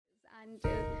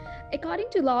According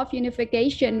to law of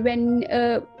unification, when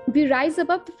we rise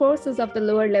above the forces of the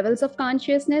lower levels of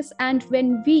consciousness, and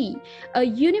when we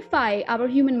unify our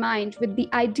human mind with the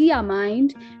idea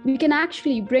mind, we can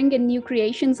actually bring in new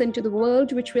creations into the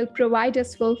world, which will provide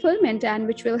us fulfillment and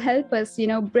which will help us,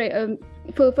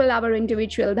 fulfill our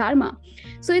individual dharma.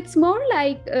 So it's more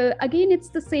like, again, it's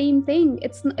the same thing.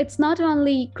 It's not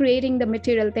only creating the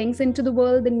material things into the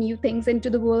world, the new things into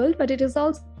the world, but it is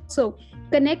also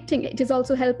connecting. It is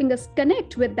also helping us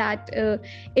connect with that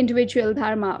individual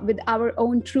dharma, with our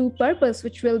own true purpose,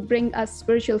 which will bring us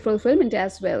spiritual fulfillment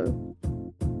as well.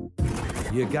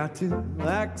 You got to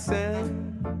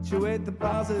accentuate the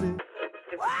positive.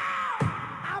 Wow,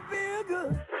 I feel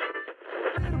good.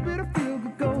 A little bit of feel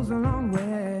good goes a long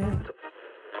way.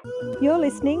 You're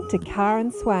listening to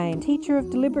Karen Swain, teacher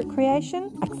of deliberate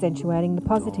creation, accentuating the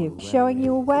positive, showing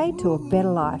you a way to a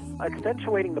better life.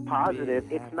 Accentuating the positive,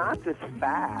 it's not just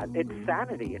fad, it's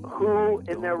sanity. Who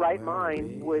in their right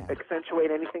mind would accentuate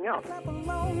anything else?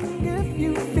 If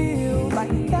you feel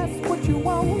like that's what you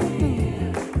want to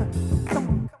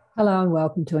do. Hello and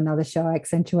welcome to another show,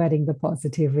 Accentuating the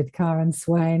Positive with Karen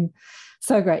Swain.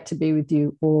 So great to be with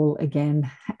you all again.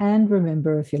 And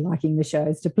remember, if you're liking the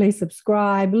shows, to please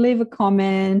subscribe, leave a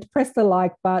comment, press the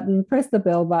like button, press the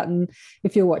bell button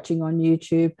if you're watching on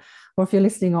YouTube, or if you're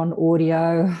listening on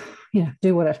audio,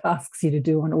 do what it asks you to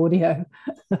do on audio,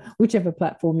 whichever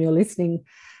platform you're listening.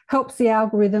 Helps the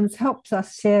algorithms, helps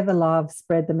us share the love,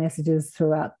 spread the messages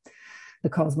throughout the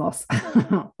cosmos,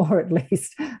 or at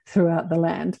least throughout the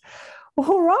land.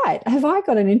 All right. Have I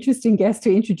got an interesting guest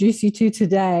to introduce you to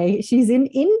today? She's in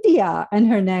India and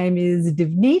her name is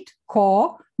Divneet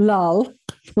Kaur Lal.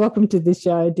 Welcome to the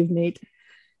show, Divneet.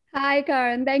 Hi,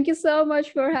 Karen. Thank you so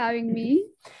much for having me.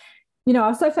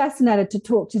 I'm so fascinated to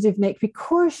talk to Divneet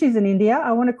because she's in India.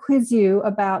 I want to quiz you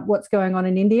about what's going on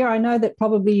in India. I know that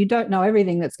probably you don't know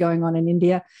everything that's going on in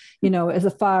India,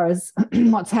 as far as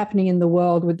what's happening in the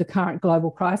world with the current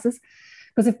global crisis.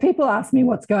 Because if people ask me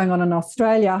what's going on in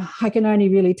Australia, I can only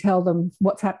really tell them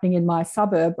what's happening in my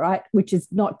suburb, right, which is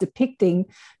not depicting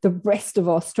the rest of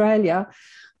Australia.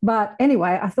 But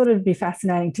anyway, I thought it'd be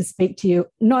fascinating to speak to you,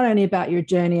 not only about your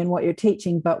journey and what you're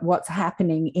teaching, but what's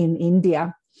happening in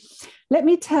India. Let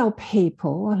me tell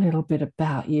people a little bit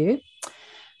about you.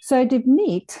 So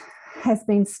Divneet has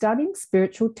been studying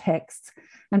spiritual texts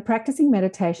and practicing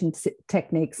meditation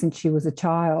techniques since she was a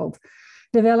child,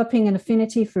 developing an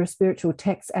affinity for a spiritual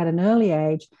text at an early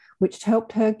age, which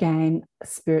helped her gain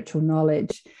spiritual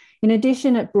knowledge. In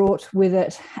addition, it brought with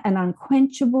it an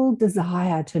unquenchable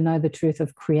desire to know the truth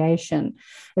of creation.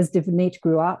 As Divneet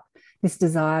grew up, this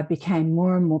desire became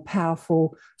more and more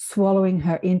powerful, swallowing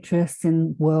her interests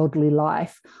in worldly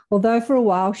life. Although for a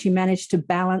while she managed to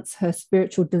balance her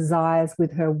spiritual desires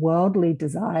with her worldly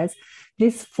desires,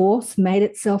 this force made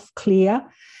itself clear.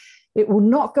 It will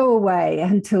not go away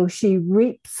until she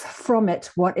reaps from it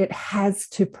what it has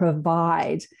to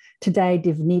provide. Today,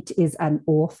 Divneet is an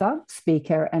author,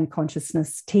 speaker, and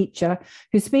consciousness teacher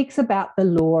who speaks about the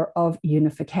law of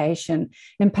unification,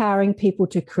 empowering people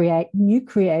to create new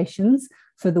creations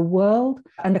for the world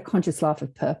and a conscious life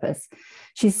of purpose.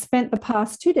 She's spent the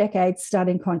past 2 decades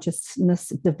studying consciousness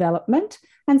development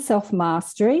and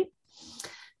self-mastery,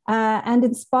 and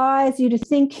inspires you to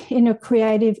think in a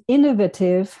creative,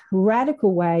 innovative,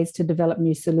 radical ways to develop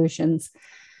new solutions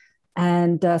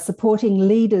and supporting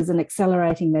leaders and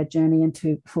accelerating their journey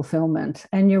into fulfillment.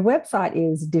 And your website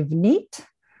is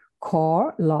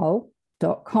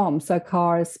divneetkaurlal.com. So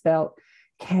Kaur is spelled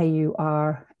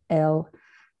KURLALL.com.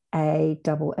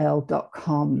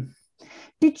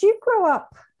 Did you grow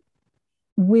up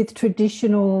with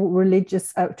traditional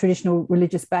religious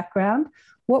background?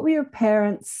 What was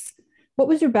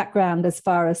your background as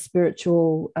far as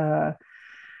spiritual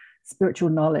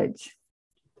knowledge?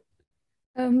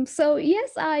 So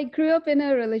yes, I grew up in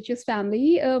a religious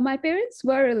family. My parents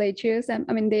were religious.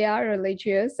 They are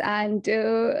religious, and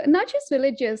not just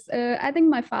religious. I think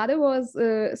my father was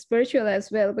spiritual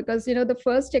as well, because the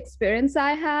first experience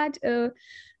I had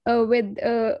with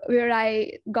where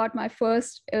I got my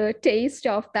first taste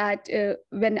of that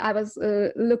when I was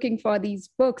looking for these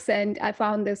books, and I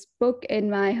found this book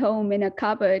in my home in a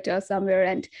cupboard or somewhere,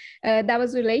 and that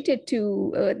was related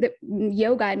to the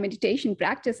yoga and meditation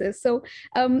practices. So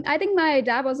I think my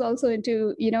dad was also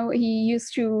into, he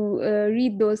used to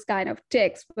read those kind of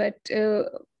texts, but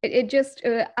it just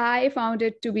I found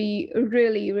it to be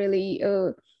really, really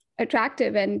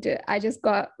attractive, and I just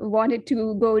wanted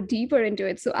to go deeper into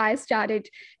it. So I started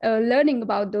learning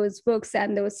about those books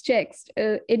and those texts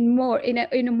in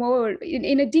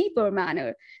a deeper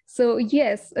manner. So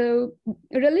yes,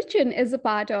 religion is a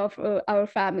part of our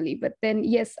family, but then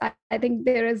yes, I think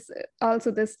there is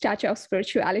also this touch of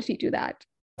spirituality to that.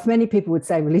 Many people would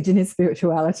say religion is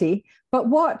spirituality, but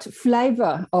what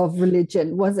flavor of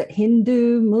religion? Was it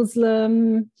Hindu,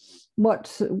 Muslim?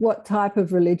 What type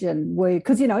of religion were you?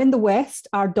 Because, you know, in the West,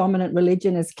 our dominant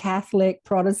religion is Catholic,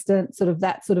 Protestant, sort of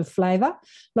that sort of flavor,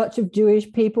 lots of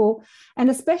Jewish people, and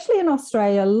especially in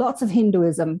Australia, lots of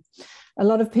Hinduism. A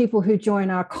lot of people who join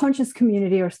our conscious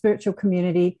community or spiritual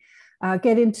community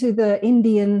get into the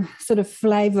Indian sort of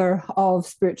flavor of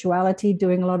spirituality,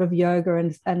 doing a lot of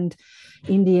yoga and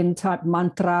Indian type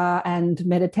mantra and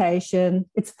meditation.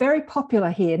 It's very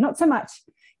popular here, not so much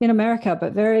in America,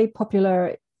 but very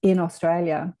popular in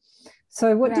Australia.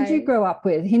 So what did you grow up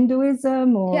with?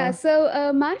 Hinduism or? Yeah,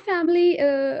 so my family,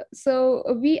 so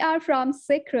we are from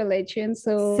Sikh religion.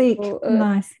 So Sikh,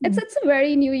 nice. It's a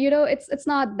very new, you know, it's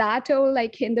not that old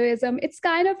like Hinduism. It's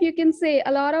kind of, you can say,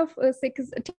 a lot of Sikh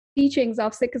teachings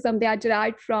of Sikhism, they are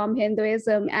derived from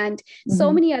Hinduism and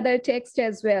so many other texts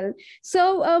as well.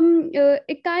 So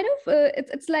it kind of,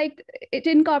 it's like it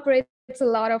incorporates a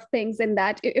lot of things in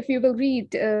that. If you will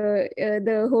read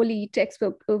the holy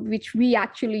textbook, which we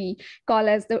actually call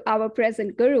as our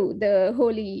present guru, the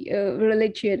holy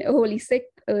religion, holy Sikh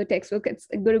textbook, it's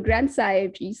Guru Granth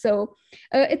Sahib Ji. So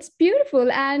it's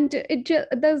beautiful, and it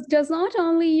does not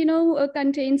only, you know,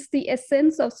 contains the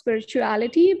essence of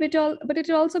spirituality, but it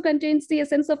also contains the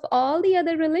essence of all the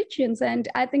other religions. And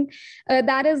I think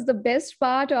that is the best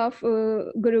part of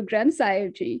Guru Granth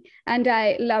Sahib Ji, and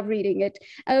I love reading it.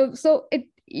 So it,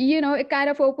 you know, it kind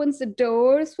of opens the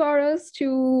doors for us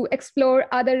to explore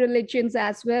other religions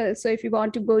as well. So if you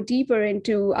want to go deeper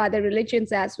into other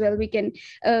religions as well, we can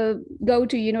go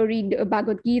to, you know, read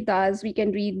Bhagavad Gitas, we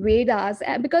can read Vedas,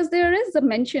 because there is a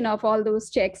mention of all those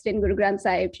texts in Guru Granth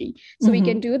Sahib Ji. So we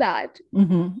can do that.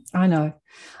 I know.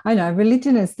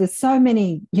 Religion is, there's so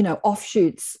many, you know,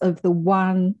 offshoots of the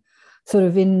one sort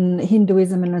of in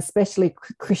Hinduism and especially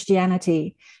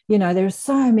Christianity. You know, there's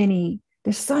so many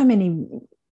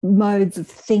modes of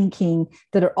thinking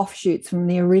that are offshoots from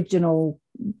the original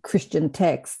Christian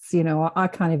texts. You know, I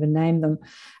can't even name them.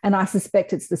 And I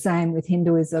suspect it's the same with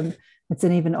Hinduism. It's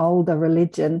an even older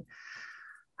religion.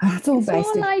 It's all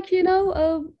based more like, you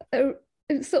know,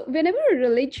 so whenever a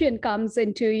religion comes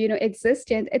into, you know,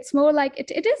 existence, it's more like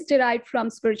it is derived from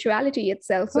spirituality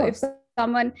itself. So if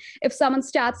someone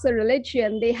starts a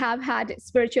religion, they have had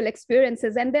spiritual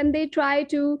experiences, and then they try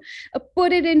to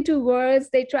put it into words,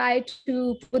 they try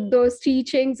to put those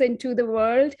teachings into the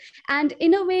world, and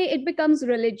in a way it becomes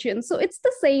religion. So it's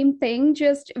the same thing,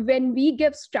 just when we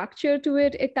give structure to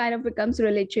it, it kind of becomes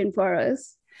religion for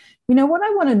us. You know, what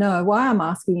I want to know, why I'm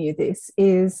asking you this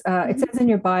is, it says in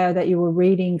your bio that you were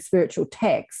reading spiritual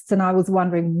texts, and I was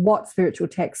wondering what spiritual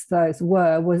texts those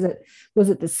were. Was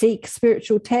it the Sikh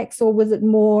spiritual texts, or was it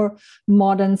more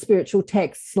modern spiritual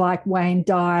texts like Wayne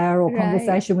Dyer or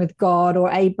Conversation with God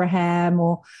or Abraham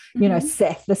or, you know,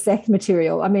 Seth, the Seth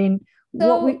material? I mean,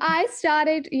 so I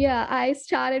started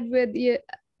with,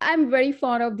 I'm very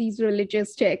fond of these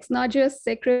religious texts, not just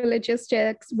Sikh religious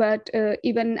texts, but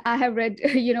even I have read,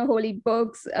 you know, holy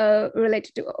books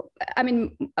related to, I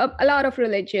mean, a lot of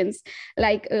religions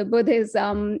like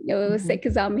Buddhism,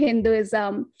 Sikhism,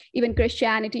 Hinduism, even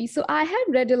Christianity. So I have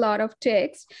read a lot of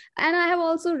texts, and I have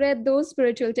also read those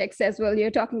spiritual texts as well. You're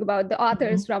talking about the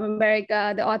authors from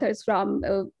America, the authors from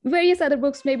various other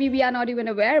books maybe we are not even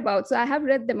aware about. So I have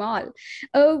read them all.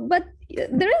 But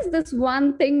there is this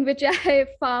one thing which I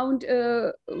found,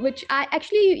 which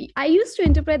I used to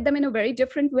interpret them in a very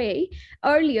different way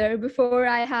earlier before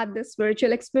I had this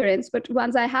spiritual experience. But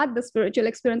once I had the spiritual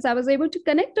experience, I was able to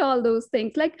connect all those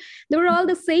things. Like they were all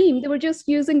the same. They were just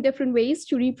using different ways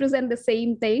to represent the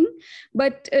same thing,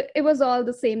 but it was all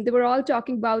the same. They were all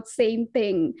talking about same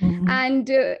thing. And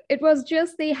it was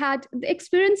just, the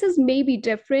experiences may be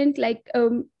different. Like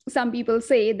some people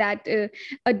say that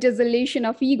a dissolution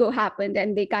of ego happened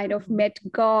and they kind of met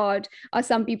God, or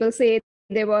some people say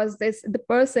there was the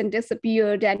person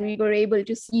disappeared and we were able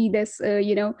to see this,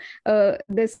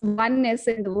 this oneness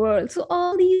in the world. So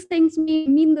all these things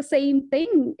mean the same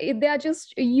thing. They are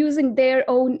just using their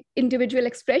own individual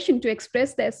expression to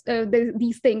express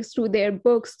these things through their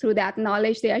books, through that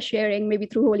knowledge they are sharing, maybe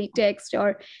through holy text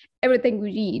or everything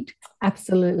we read.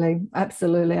 Absolutely.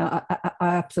 I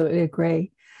absolutely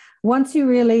agree. Once you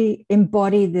really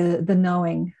embody the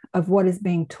knowing of what is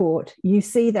being taught, you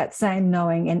see that same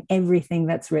knowing in everything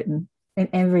that's written. in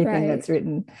everything Right. that's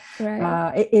written.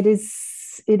 Right. It is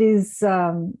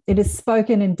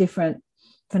spoken in different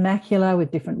vernacular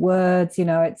with different words,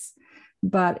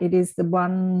 but it is the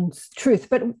one truth.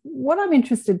 But what I'm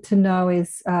interested to know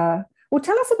is, well,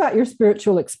 tell us about your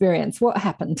spiritual experience. What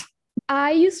happened?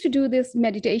 I used to do this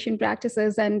meditation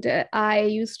practices, and I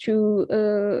used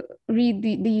to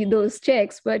read those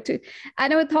texts, but I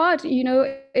never thought,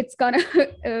 it's gonna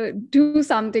do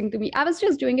something to me. I was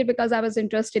just doing it because I was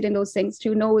interested in those things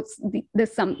to know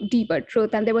there's some deeper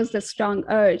truth, and there was this strong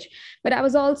urge. But I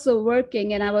was also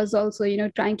working, and I was also,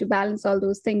 trying to balance all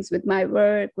those things with my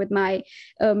work, with my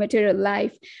material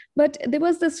life. But there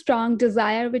was this strong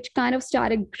desire which kind of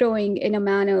started growing in a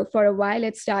manner. For a while,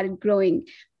 it started growing,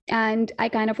 and I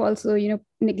kind of also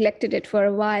neglected it for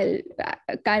a while.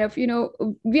 Kind of,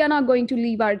 we are not going to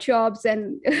leave our jobs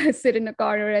and sit in a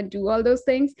corner and do all those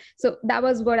things. So that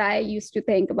was what I used to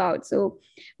think about. So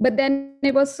but then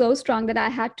it was so strong that I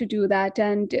had to do that,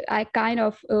 and I kind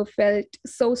of felt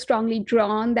so strongly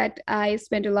drawn that I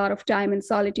spent a lot of time in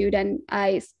solitude, and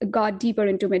I got deeper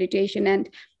into meditation. And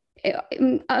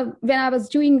when I was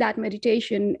doing that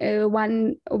meditation,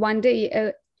 one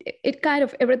day, it kind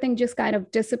of, everything just kind of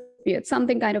disappeared.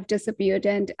 Something kind of disappeared,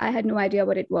 and I had no idea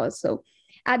what it was. So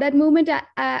at that moment,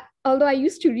 although I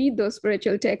used to read those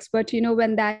spiritual texts, but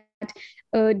when that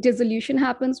dissolution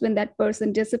happens, when that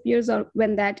person disappears, or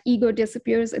when that ego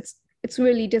disappears, it's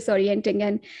really disorienting.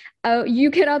 And you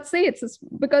cannot say it's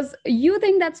because you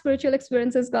think that spiritual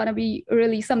experience is going to be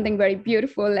really something very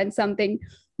beautiful and something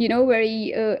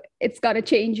very it's going to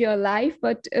change your life.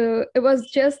 But it was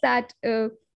just that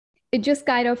it just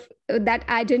kind of that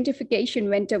identification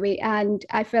went away, and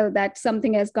I felt that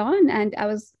something has gone, and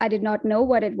I did not know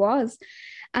what it was.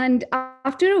 And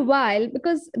after a while,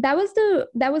 because that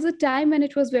was a time when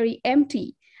it was very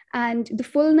empty, and the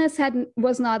fullness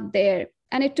was not there,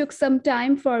 and it took some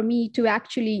time for me to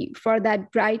actually, for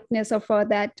that brightness, or for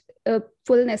that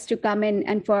fullness to come in,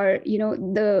 and for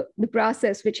the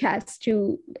process which has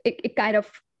to, it kind of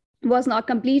was not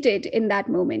completed in that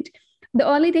moment. The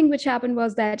only thing which happened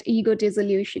was that ego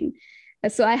dissolution.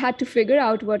 So I had to figure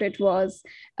out what it was.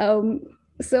 I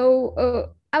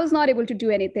was not able to do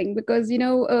anything because,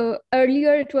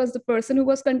 earlier it was the person who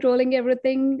was controlling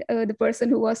everything, the person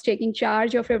who was taking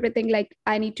charge of everything. Like,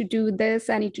 I need to do this,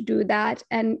 I need to do that.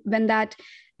 And when that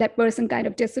person kind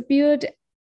of disappeared,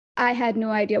 I had no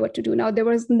idea what to do. Now there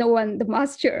was no one, the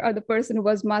master or the person who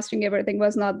was mastering everything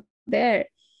was not there.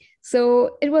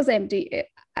 So it was empty.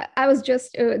 I was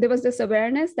just, there was this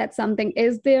awareness that something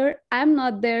is there. I'm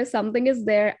not there, something is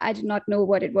there. I did not know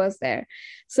what it was there.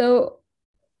 So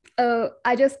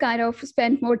I just kind of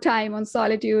spent more time on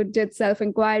solitude, did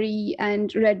self-inquiry,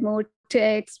 and read more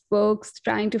texts, books,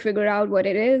 trying to figure out what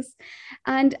it is.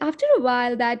 And after a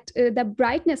while, that the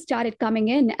brightness started coming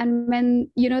in. And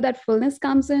when, that fullness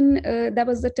comes in, that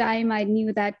was the time I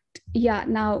knew that, yeah,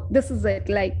 now this is it.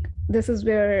 Like, this is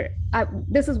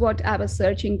this is what I was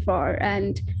searching for.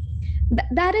 And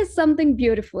that is something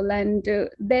beautiful. And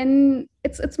then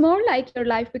it's more like your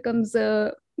life becomes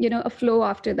a flow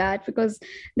after that, because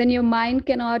then your mind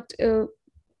cannot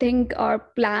think or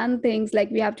plan things like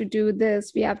we have to do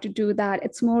this, we have to do that.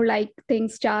 It's more like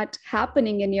things start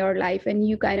happening in your life, and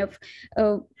you kind of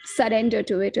surrender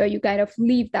to it, or you kind of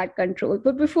leave that control.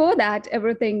 But before that,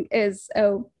 everything is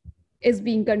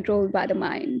being controlled by the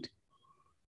mind.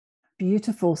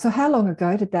 Beautiful. So how long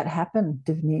ago did that happen,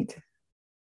 Divneet?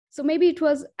 So maybe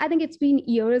I think it's been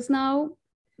years now.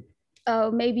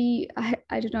 Maybe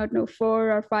I do not know,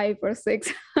 4 or 5 or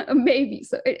 6 maybe.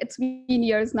 So it's been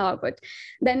years now. But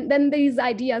then these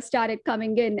ideas started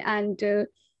coming in, and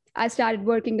I started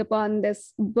working upon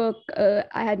this book.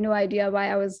 I had no idea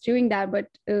why I was doing that, but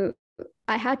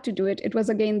I had to do it. It was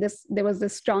again there was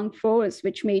this strong force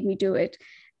which made me do it.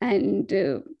 And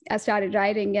I started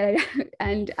writing,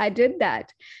 and I did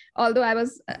that. Although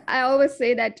I always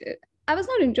say that I was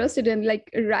not interested in like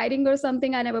writing or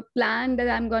something. I never planned that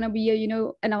I'm going to be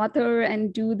an author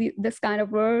and do this kind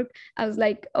of work. I was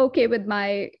like, okay with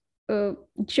my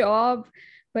job,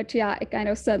 but yeah, it kind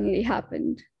of suddenly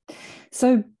happened.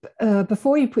 So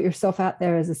before you put yourself out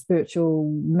there as a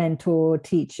spiritual mentor,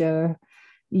 teacher,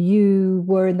 you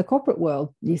were in the corporate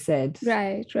world, you said.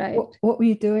 Right. What were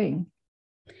you doing?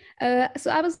 So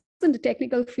I was in the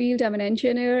technical field. I'm an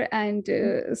engineer, and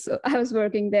so I was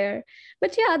working there.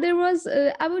 But yeah, there was,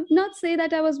 I would not say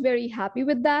that I was very happy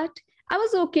with that. I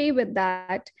was okay with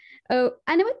that.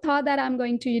 I never thought that I'm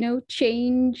going to,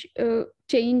 change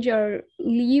or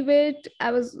leave it.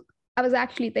 I was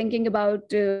actually thinking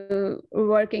about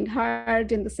working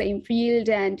hard in the same field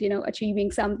and,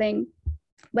 achieving something.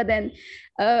 But then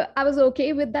I was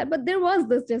okay with that. But there was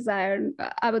this desire.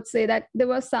 I would say that there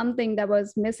was something that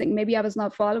was missing. Maybe I was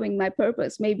not following my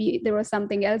purpose. Maybe there was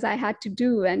something else I had to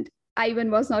do. And I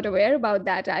even was not aware about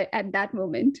that at that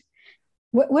moment.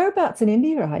 Whereabouts in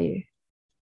India are you?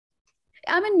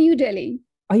 I'm in New Delhi.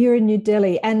 Oh, you're in New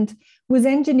Delhi. And was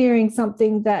engineering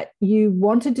something that you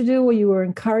wanted to do or you were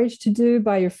encouraged to do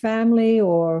by your family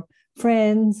or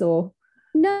friends or?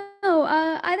 No,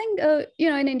 I think,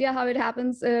 in India, how it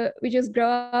happens, we just grow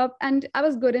up and I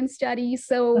was good in studies.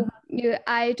 So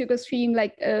I took a stream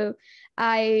like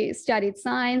I studied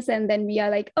science, and then we are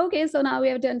like, okay, so now we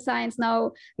have done science.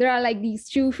 Now there are like these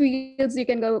two fields. You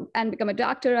can go and become a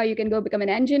doctor, or you can go become an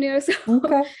engineer. So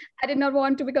I did not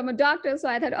want to become a doctor. So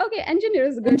I thought, okay, engineer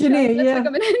is a good choice. Let's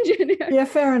become an engineer. Yeah,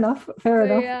 fair enough. Fair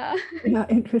enough. Yeah,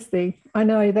 interesting. I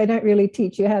know they don't really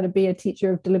teach you how to be a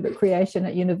teacher of deliberate creation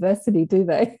at university, do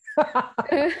they?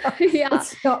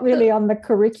 It's not really on the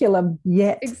curriculum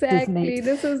yet. Exactly.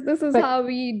 This is how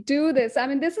we do this. I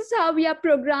mean, this is how we are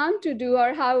programmed to do,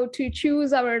 or how to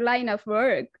choose our line of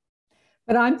work.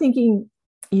 But I'm thinking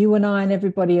you and I and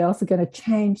everybody else are going to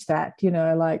change that,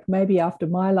 like maybe after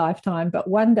my lifetime, but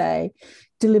one day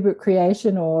deliberate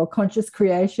creation or conscious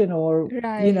creation or,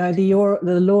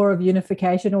 the law of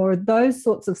unification or those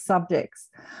sorts of subjects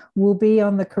will be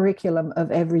on the curriculum of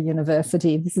every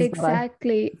university. This is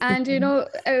exactly. And,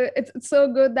 it's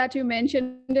so good that you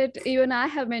mentioned it. You and I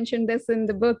have mentioned this in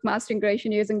the book, Mastering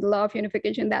Creation Using the Law of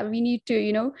Unification, that we need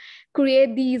to,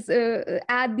 create these,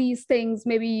 add these things,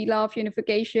 maybe law of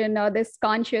unification or this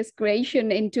conscious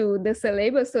creation into the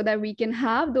syllabus so that we can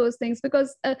have those things,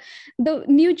 because the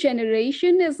new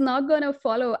generation is not going to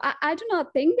follow. I do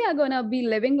not think they are going to be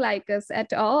living like us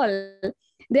at all.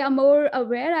 They are more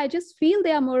aware. I just feel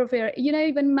they are more aware.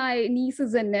 Even my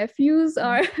nieces and nephews,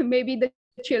 or maybe the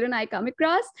children I come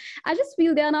across, I just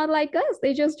feel they are not like us.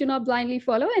 They just do not blindly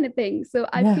follow anything. So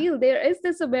I feel there is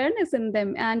this awareness in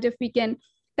them. And if we can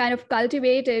kind of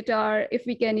cultivate it, or if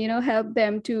we can, help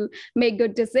them to make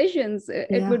good decisions,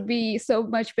 it would be so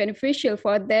much beneficial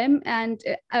for them and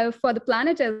for the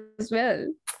planet as well.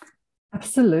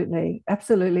 Absolutely.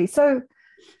 Absolutely. So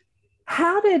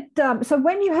how did, so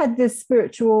when you had this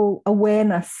spiritual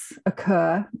awareness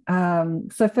occur,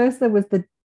 so first there was the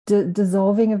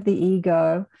dissolving of the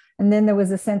ego, and then there was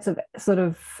a sense of sort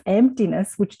of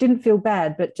emptiness, which didn't feel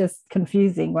bad, but just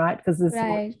confusing, right? Because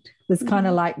there's kind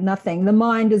of like nothing. The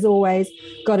mind is always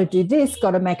got to do this,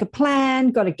 got to make a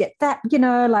plan, got to get that,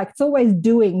 like it's always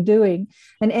doing.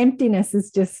 And emptiness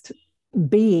is just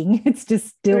being, it's just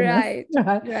stillness.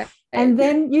 Right. And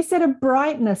then you said a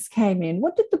brightness came in.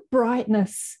 What did the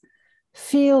brightness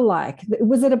feel like?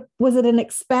 Was it an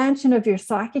expansion of your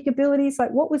psychic abilities?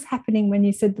 Like, what was happening when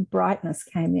you said the brightness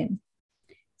came in?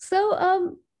 So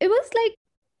it was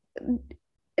like,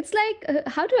 it's like,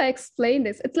 how do I explain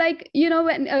this? It's like,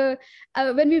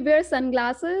 when we wear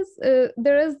sunglasses,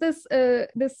 there is this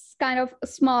kind of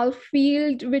small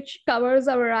field which covers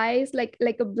our eyes, like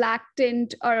a black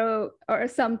tint or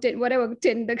some tint, whatever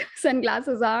tint the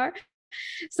sunglasses are.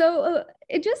 So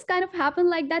it just kind of happened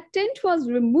like that tint was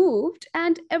removed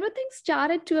and everything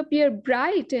started to appear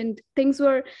bright, and things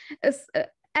were,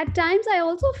 at times I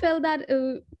also felt that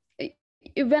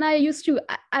when I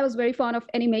was very fond of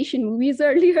animation movies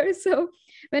earlier. So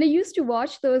when I used to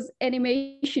watch those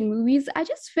animation movies, I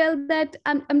just felt that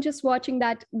I'm just watching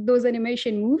those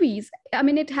animation movies. I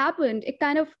mean, it happened. It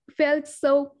kind of felt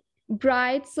so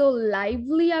bright, so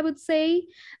lively, I would say,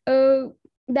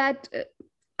 that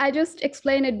I just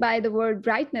explain it by the word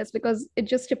brightness, because it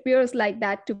just appears like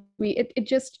that to me. It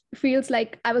just feels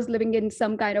like I was living in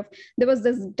some kind of, there was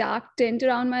this dark tint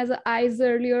around my eyes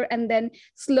earlier, and then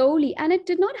slowly, and it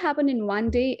did not happen in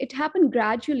one day. It happened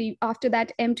gradually after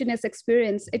that emptiness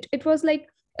experience. It was like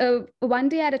one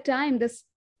day at a time, this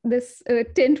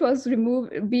tint was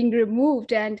being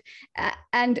removed, and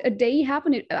a day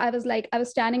happened. I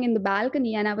was standing in the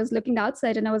balcony and I was looking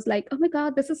outside and I was like, oh my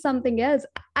God, this is something else.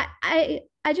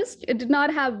 I just did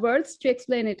not have words to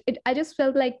explain it. I just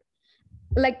felt like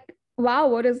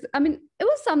wow, it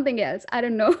was something else. I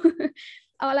don't know.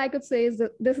 All I could say is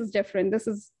that this is different.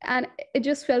 And it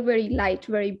just felt very light,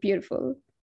 very beautiful.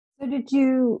 So did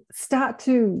you start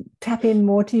to tap in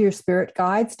more to your spirit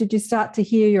guides? Did you start to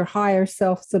hear your higher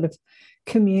self sort of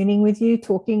communing with you,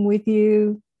 talking with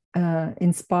you,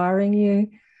 inspiring you?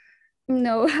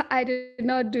 No, I did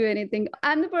not do anything.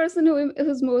 I'm the person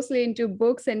who's mostly into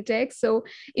books and texts. So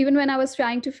even when I was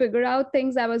trying to figure out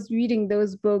things, I was reading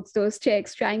those books, those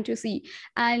texts, trying to see.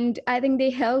 And I think they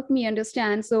helped me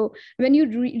understand. So when you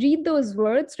read those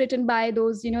words written by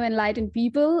those, enlightened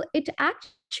people, it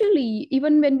actually actually,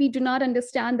 even when we do not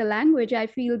understand the language, I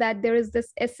feel that there is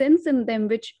this essence in them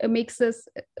which makes us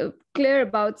clear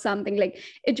about something. Like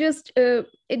it just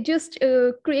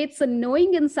creates a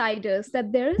knowing inside us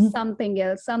that there is something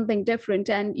else, something different,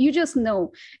 and you just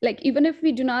know. Like even if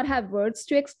we do not have words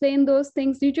to explain those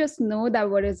things, you just know that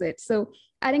what is it. So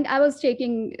I think I was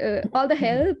taking all the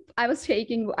help I was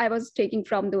taking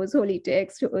from those holy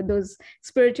texts, those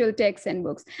spiritual texts and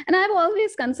books. And I've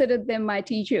always considered them my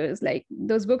teachers. Like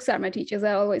those books are my teachers.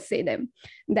 I always say them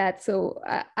that. So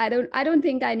I don't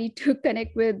think I need to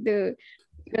connect with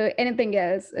anything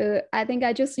else. I think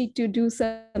I just need to do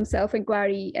some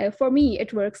self-inquiry. For me,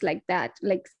 it works like that,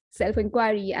 like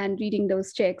self-inquiry and reading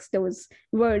those texts, those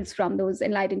words from those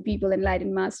enlightened people,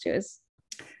 enlightened masters.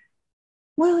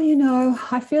 Well,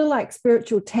 I feel like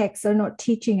spiritual texts are not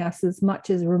teaching us as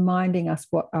much as reminding us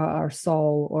what our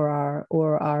soul or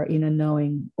our inner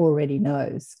knowing already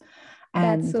knows.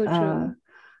 And that's so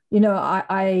true.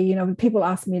 I people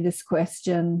ask me this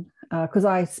question because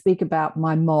I speak about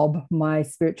my mob, my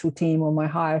spiritual team, or my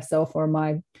higher self, or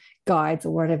my guides,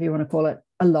 or whatever you want to call it,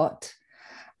 a lot.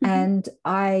 And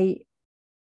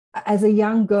as a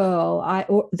young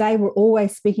girl, they were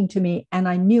always speaking to me, and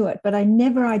I knew it, but I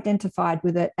never identified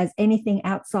with it as anything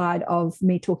outside of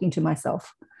me talking to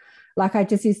myself. Like I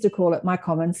just used to call it my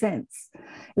common sense.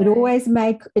 Right.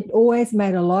 It always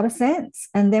made a lot of sense.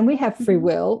 And then we have free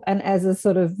will, and as a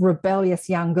sort of rebellious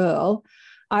young girl,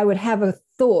 I would have a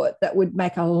thought that would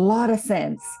make a lot of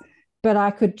sense, but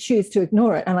I could choose to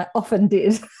ignore it, and I often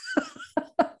did.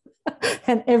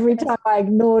 And every time I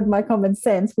ignored my common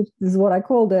sense, which is what I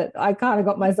called it, I kind of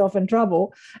got myself in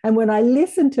trouble. And when I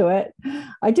listened to it,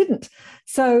 I didn't.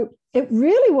 So it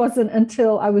really wasn't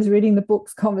until I was reading the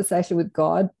book's Conversation with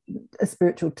God, a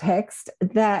spiritual text,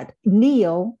 that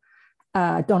Neil,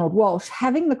 Donald Walsh,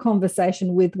 having the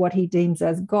conversation with what he deems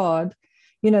as God,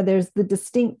 there's the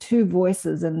distinct two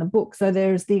voices in the book. So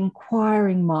there's the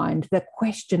inquiring mind, the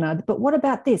questioner, but what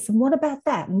about this? And what about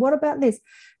that? And what about this?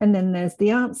 And then there's the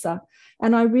answer.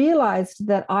 And I realized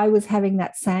that I was having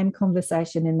that same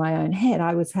conversation in my own head.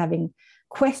 I was having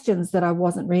questions that I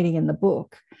wasn't reading in the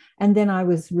book. And then I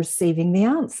was receiving the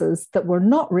answers that were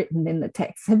not written in the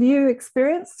text. Have you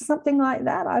experienced something like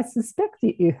that? I suspect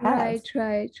that you have.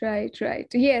 Right.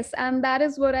 Yes, and that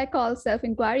is what I call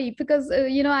self-inquiry, because,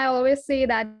 I always say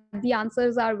that the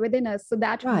answers are within us. So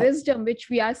that wisdom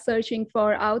which we are searching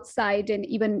for outside, and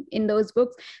even in those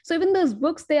books. So even those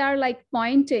books, they are like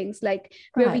pointings, like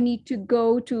where we need to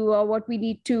go to or what we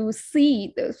need to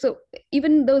see. So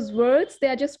even those words, they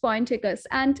are just pointing us.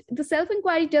 And the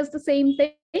self-inquiry does the same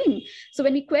thing. So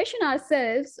when we question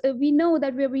ourselves, we know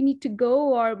that where we need to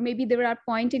go, or maybe there are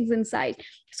pointings inside.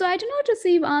 So I do not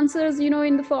receive answers,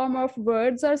 in the form of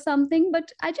words or something, but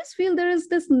I just feel there is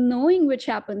this knowing which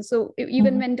happens. So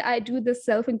even when I do this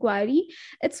self-inquiry,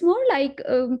 it's more like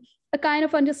a kind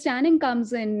of understanding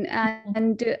comes in,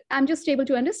 and I'm just able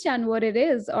to understand what it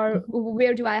is, or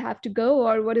where do I have to go,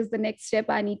 or what is the next step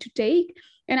I need to take.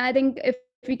 And I think if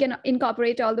we can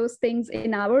incorporate all those things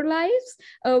in our lives,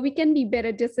 we can be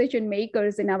better decision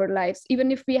makers in our lives,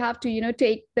 even if we have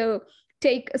to,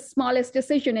 take a smallest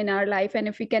decision in our life. And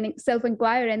if we can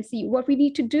self-inquire and see what we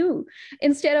need to do,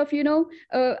 instead of,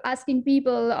 asking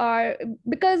people, or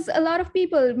because a lot of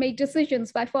people make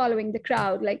decisions by following the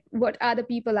crowd, like what other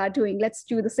people are doing, let's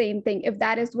do the same thing. If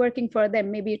that is working for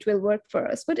them, maybe it will work for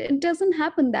us. But it doesn't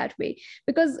happen that way,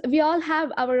 because we all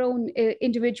have our own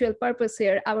individual purpose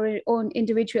here, our own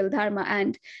individual dharma,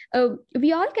 and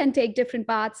we all can take different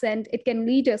paths, and it can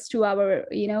lead us to our,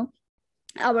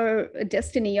 our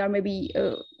destiny, or maybe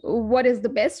what is the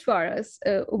best for us,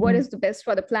 what is the best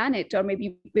for the planet, or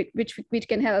maybe which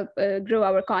can help grow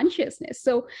our consciousness.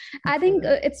 So I think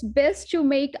it's best to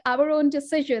make our own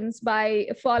decisions by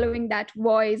following that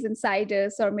voice inside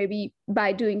us, or maybe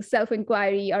by doing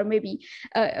self-inquiry, or maybe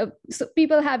so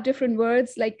people have different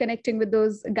words, like connecting with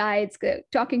those guides,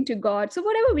 talking to God. So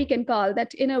whatever we can call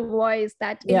that inner voice,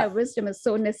 that inner wisdom is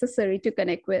so necessary to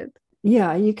connect with.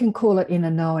 Yeah, you can call it inner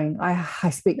knowing.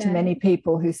 I speak to many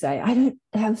people who say, I don't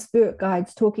have spirit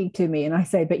guides talking to me. And I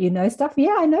say, but you know stuff?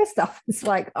 Yeah, I know stuff. It's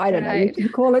like, I don't know, you can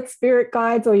call it spirit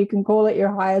guides, or you can call it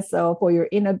your higher self, or your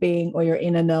inner being, or your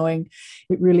inner knowing.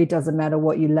 It really doesn't matter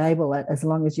what you label it, as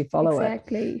long as you follow it.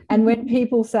 Exactly. And when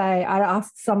people say, I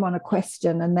asked someone a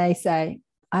question and they say,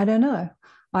 I don't know,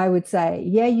 I would say,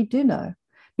 yeah, you do know.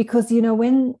 Because,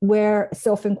 when we're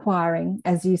self-inquiring,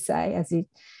 as you say,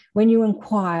 when you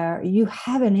inquire, you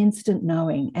have an instant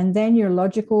knowing, and then your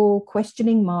logical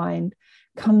questioning mind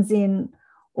comes in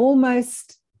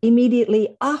almost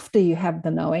immediately after you have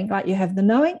the knowing, right? You have the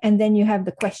knowing and then you have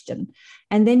the question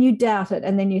and then you doubt it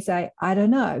and then you say, I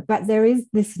don't know, but there is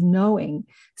this knowing.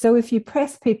 So if you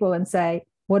press people and say,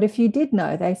 what if you did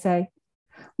know? They say,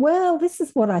 well, this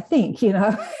is what I think, you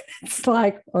know. It's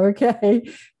like, okay,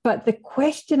 but the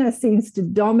questioner seems to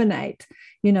dominate,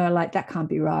 you know, like that can't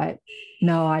be right.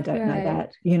 No, I don't know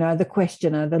that. You know, the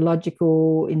questioner, the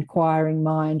logical inquiring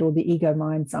mind, or the ego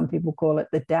mind, some people call it,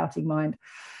 the doubting mind.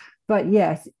 But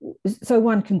yes, so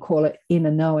one can call it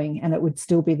inner knowing and it would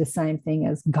still be the same thing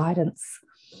as guidance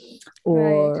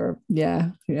or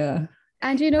yeah.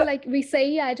 And, you know, like we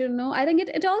say, I don't know, I think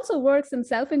it also works in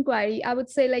self-inquiry. I would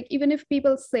say, like, even if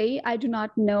people say, I do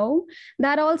not know,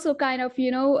 that also kind of, you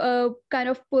know, kind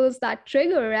of pulls that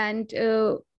trigger and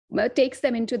takes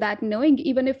them into that knowing.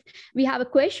 Even if we have a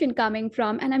question coming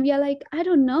from, and we are like, I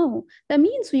don't know, that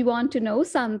means we want to know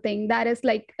something. That is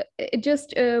like, it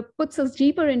just puts us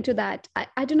deeper into that.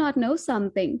 I do not know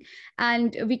something.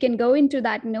 And we can go into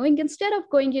that knowing instead of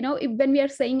going, you know, when we are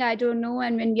saying, I don't know,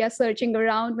 and when we are searching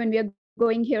around, when we are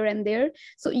going here and there.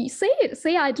 So you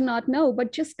say I do not know,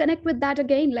 but just connect with that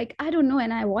again, like, I don't know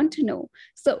and I want to know.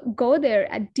 So go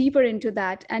there and deeper into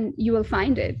that and you will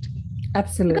find it.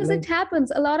 Absolutely. Because it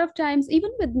happens a lot of times, even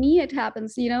with me, it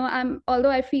happens, you know, although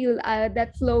I feel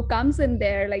that flow comes in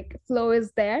there, like flow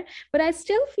is there, but I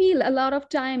still feel a lot of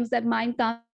times that mind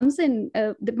comes in,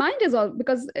 the mind dissolved,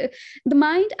 because the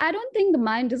mind, I don't think the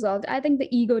mind dissolved, I think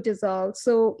the ego dissolved.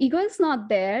 So ego is not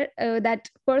there, that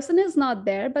person is not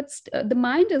there, but the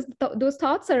mind is, those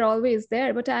thoughts are always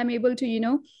there, but I'm able to, you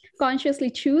know, consciously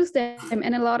choose them.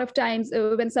 And a lot of times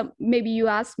when maybe you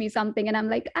ask me something and I'm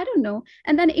like, I don't know,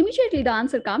 and then immediately the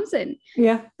answer comes in.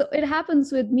 Yeah. So it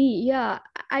happens with me. Yeah,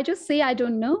 I just say I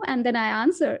don't know and then I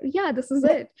answer, yeah, this is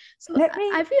it. So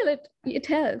I feel it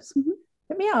helps. Mm-hmm.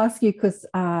 Let me ask you, because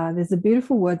there's a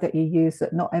beautiful word that you use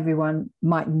that not everyone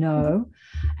might know.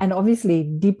 And obviously,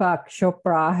 Deepak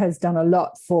Chopra has done a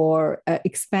lot for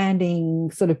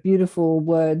expanding sort of beautiful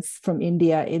words from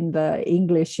India in the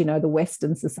English, you know, the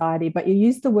Western society. But you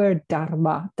use the word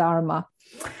dharma.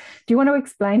 Do you want to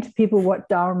explain to people what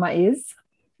dharma is?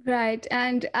 Right.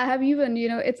 And I have even, you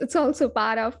know, it's also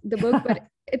part of the book, but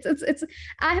it's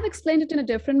I have explained it in a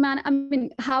different manner. I mean,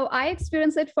 how I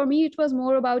experience it, for me, it was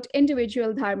more about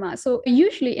individual dharma. So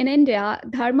usually in India,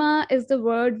 dharma is the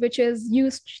word which is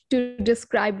used to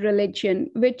describe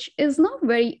religion, which is not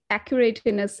very accurate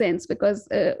in a sense, because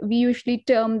we usually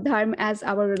term dharma as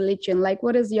our religion. Like,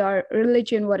 what is your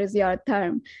religion? What is your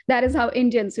dharma? That is how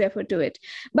Indians refer to it.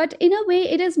 But in a way,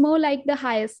 it is more like the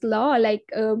highest law, like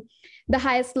the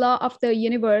highest law of the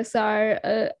universe,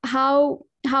 or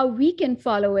how we can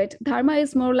follow it. Dharma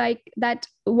is more like that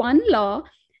one law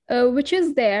which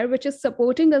is there, which is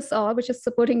supporting us all, which is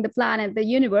supporting the planet, the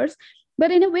universe. But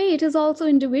in a way, it is also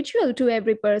individual to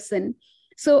every person.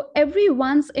 So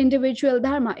everyone's individual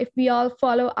dharma, if we all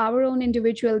follow our own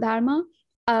individual dharma,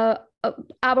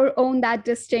 our own that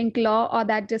distinct law or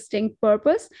that distinct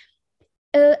purpose,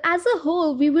 as a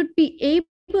whole, we would be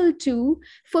able to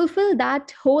fulfill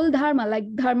that whole dharma,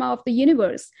 like dharma of the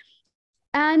universe.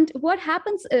 And what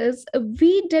happens is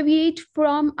we deviate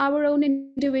from our own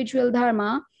individual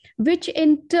dharma, which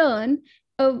in turn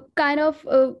kind of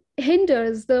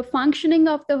hinders the functioning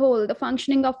of the whole, the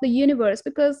functioning of the universe.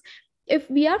 Because if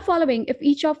we are following, if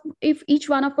each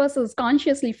one of us is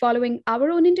consciously following our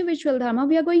own individual dharma,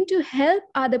 we are going to help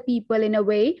other people in a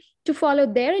way to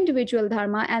follow their individual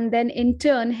dharma, and then in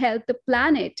turn help the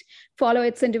planet follow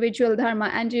its individual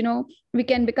dharma. And, you know, we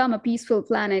can become a peaceful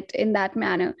planet in that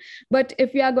manner. But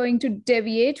if we are going to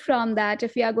deviate from that,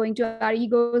 if we are going to, our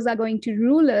egos are going to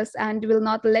rule us and will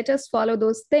not let us follow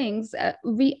those things,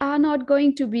 we are not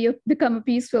going to become a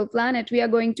peaceful planet. We are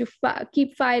going to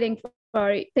keep fighting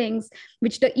for things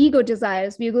which the ego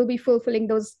desires. We will be fulfilling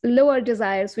those lower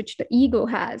desires which the ego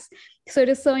has. So it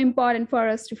is so important for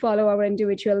us to follow our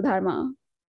individual dharma.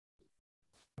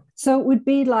 So it would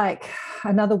be like,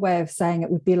 another way of saying it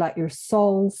would be like your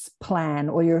soul's plan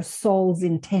or your soul's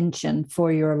intention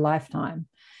for your lifetime.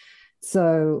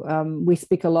 So we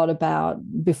speak a lot about,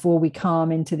 before we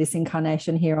come into this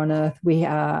incarnation here on earth, we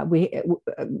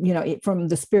you know, from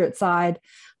the spirit side,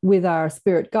 with our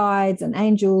spirit guides and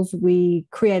angels, we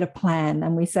create a plan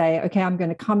and we say, okay, I'm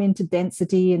going to come into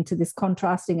density, into this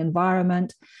contrasting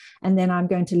environment, and then I'm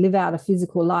going to live out a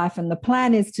physical life. And the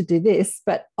plan is to do this.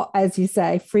 But as you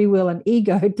say, free will and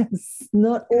ego does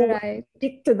not always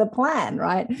stick to the plan,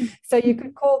 right? So you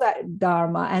could call that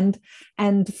dharma.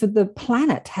 And for the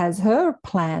planet has her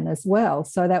plan as well.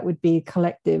 So that would be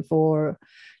collective or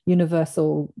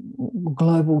universal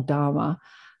global dharma.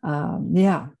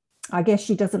 Yeah. I guess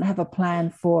she doesn't have a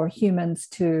plan for humans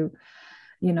to,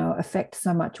 affect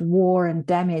so much war and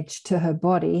damage to her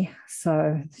body.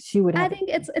 So she would I have. think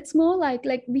it's more like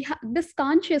this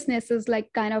consciousness is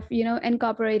like kind of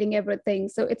incorporating everything,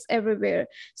 so it's everywhere.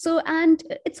 So and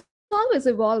it's always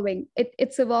evolving.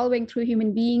 It's evolving through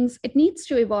human beings. It needs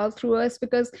to evolve through us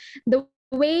because the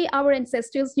way our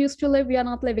ancestors used to live, we are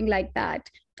not living like that.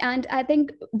 And I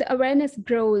think the awareness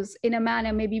grows in a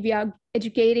manner. Maybe we are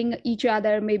educating each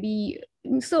other. Maybe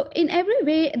so in every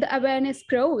way the awareness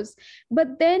grows.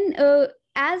 But then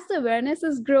as the awareness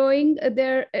is growing,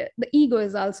 the ego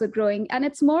is also growing, and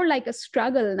it's more like a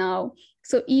struggle now.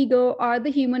 So ego, or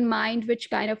the human mind, which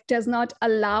kind of does not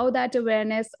allow that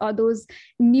awareness or those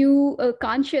new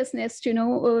consciousness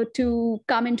to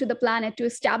come into the planet, to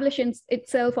establish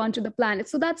itself onto the planet.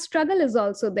 So that struggle is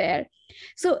also there.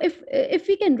 So if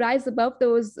we can rise above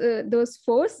those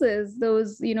forces,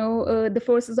 the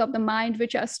forces of the mind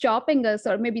which are stopping us,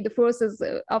 or maybe the forces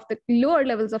of the lower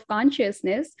levels of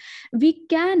consciousness, we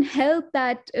can help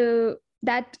that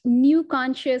new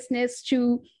consciousness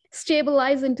to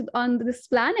stabilize on this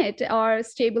planet, or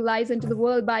stabilize into the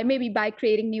world by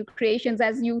creating new creations,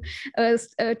 as you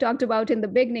talked about in the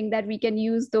beginning, that we can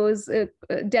use those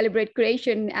deliberate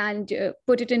creation and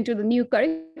put it into the new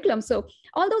curriculum. So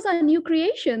all those are new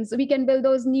creations. We can build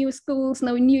those new schools,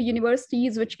 new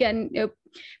universities which can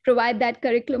provide that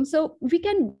curriculum. So we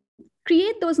can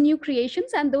create those new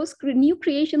creations, and those new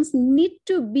creations need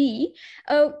to be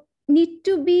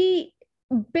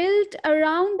built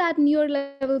around that newer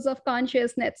levels of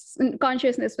consciousness,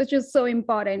 which is so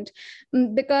important.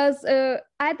 Because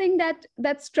I think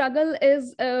that struggle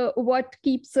is what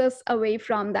keeps us away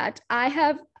from that. I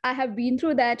have been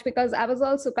through that, because I was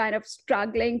also kind of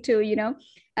struggling to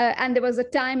and there was a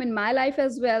time in my life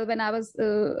as well when I was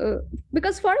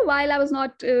because for a while I was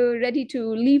not ready to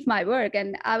leave my work,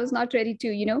 and I was not ready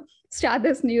to start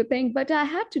this new thing, but I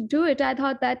had to do it. I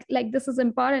thought that like this is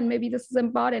important, maybe this is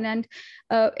important, and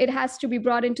it has to be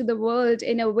brought into the world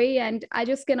in a way, and I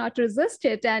just cannot resist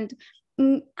it. And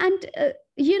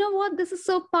you know what, this is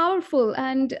so powerful.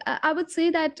 And I would say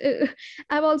that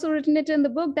I've also written it in the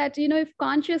book that if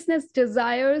consciousness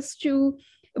desires to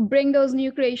bring those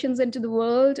new creations into the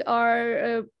world,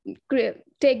 or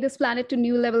take this planet to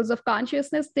new levels of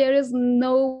consciousness, there is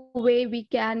no way we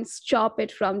can stop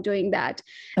it from doing that.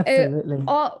 Absolutely.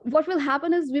 Or what will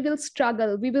happen is we will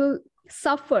struggle, we will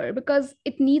suffer, because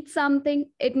it needs something,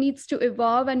 it needs to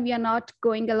evolve, and we are not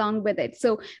going along with it.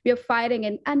 So we are fighting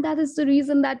it. And that is the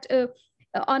reason that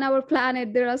on our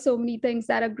planet there are so many things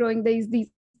that are growing.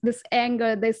 This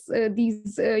anger, these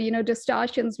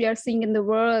distortions we are seeing in the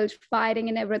world, fighting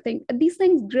and everything. These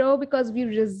things grow because we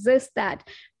resist that.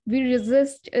 We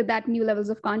resist that new levels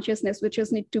of consciousness, which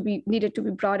is needed to be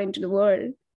brought into the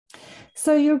world.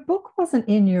 So your book wasn't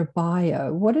in your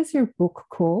bio. What is your book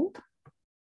called?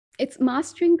 It's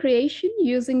Mastering Creation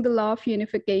Using the Law of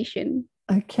Unification.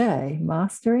 Okay,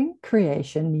 Mastering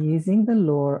Creation Using the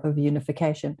Law of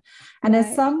Unification. And Right.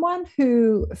 As someone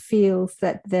who feels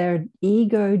that their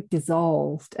ego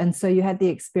dissolved, and so you had the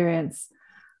experience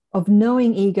of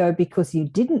knowing ego because you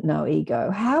didn't know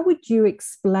ego, how would you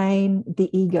explain the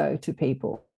ego to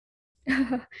people?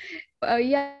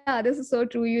 Yeah, this is so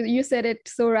true. You said it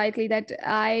so rightly, that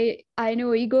I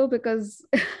know ego because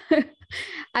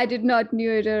I did not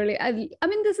knew it early. I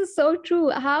mean, this is so true.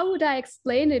 How would I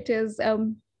explain it? Is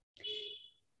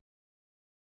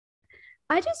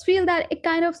I just feel that it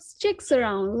kind of sticks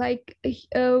around. Like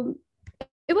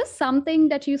it was something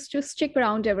that used to stick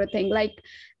around everything. Like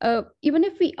even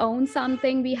if we own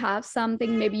something, we have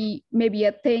something, maybe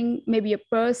a thing, maybe a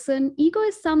person. Ego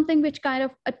is something which kind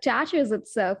of attaches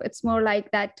itself. It's more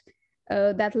like that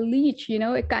leech,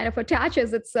 it kind of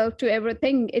attaches itself to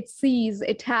everything it sees,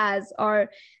 it has,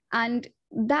 and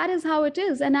that is how it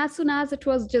is. And as soon as it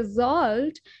was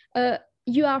dissolved,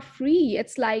 you are free.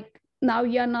 It's like now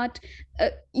you're not,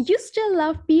 you still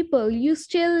love people, you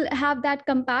still have that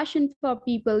compassion for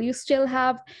people, you still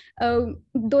have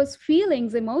those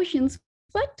feelings, emotions,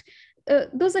 but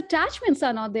those attachments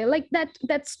are not there. Like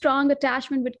that strong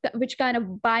attachment which kind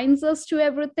of binds us to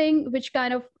everything,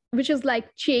 which is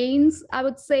like chains, I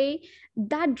would say,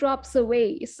 that drops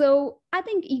away. So I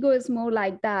think ego is more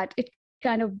like that. It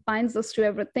kind of binds us to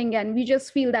everything, and we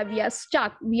just feel that we are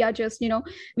stuck. We are just,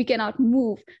 we cannot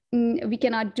move, we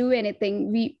cannot do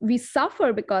anything. We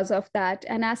suffer because of that.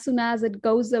 And as soon as it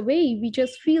goes away, we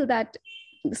just feel that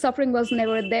suffering was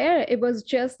never there. It was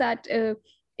just that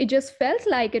it just felt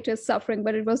like it is suffering,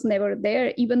 but it was never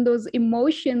there. Even those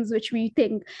emotions which we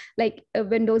think, like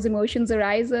when those emotions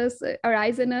arise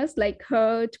in us, like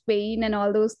hurt, pain, and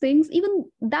all those things, even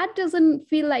that doesn't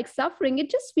feel like suffering.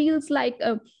 It just feels like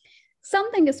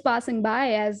something is passing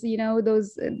by, as those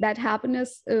that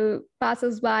happiness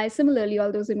passes by. Similarly,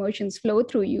 all those emotions flow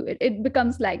through you. It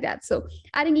becomes like that. So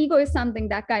I think ego is something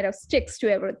that kind of sticks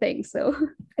to everything. So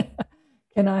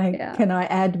can I yeah. can I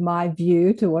add my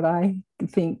view to what I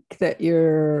think that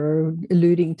you're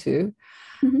alluding to?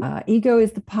 Ego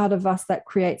is the part of us that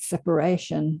creates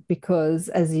separation, because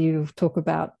as you talk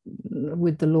about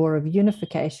with the law of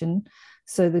unification,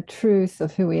 so the truth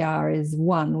of who we are is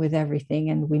one with everything,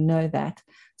 and we know that.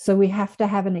 So we have to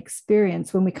have an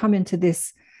experience when we come into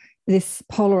this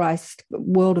polarized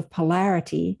world of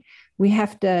polarity. We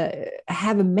have to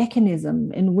have a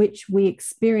mechanism in which we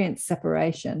experience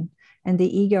separation, and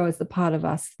the ego is the part of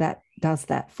us that does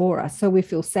that for us. So we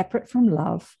feel separate from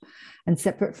love, and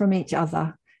separate from each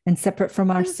other, and separate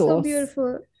from our This is source. so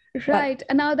beautiful. Right.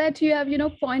 And now that you have,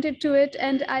 pointed to it,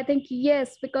 and I think,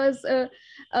 yes, because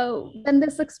when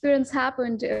this experience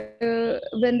happened,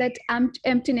 when that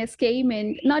emptiness came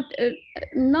in,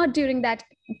 not during that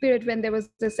period when there was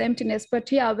this emptiness,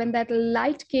 but yeah, when that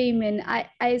light came in,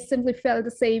 I simply felt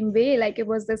the same way, like it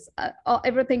was this,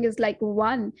 everything is like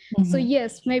one. So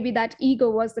yes, maybe that ego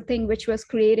was the thing which was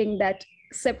creating that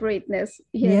separateness.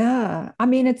 Yes. Yeah. I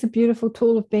mean, it's a beautiful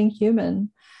tool of being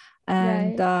human.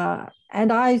 And Right.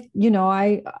 and I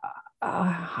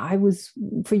was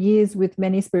for years with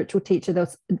many spiritual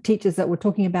teachers that were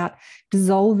talking about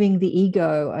dissolving the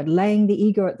ego and laying the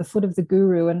ego at the foot of the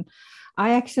guru. And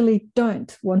I actually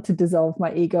don't want to dissolve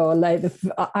my ego or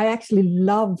I actually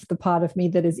love the part of me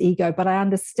that is ego, but I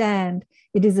understand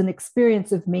it is an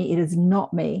experience of me. It is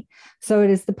not me. So it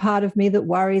is the part of me that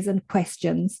worries and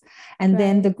questions. And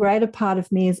then the greater part of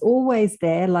me is always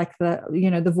there, like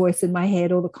the voice in my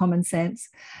head or the common sense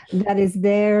that is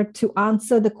there to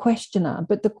answer the questioner.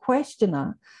 But the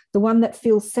questioner, the one that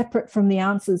feels separate from the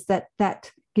answers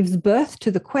that gives birth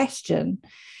to the question,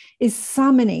 is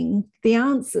summoning the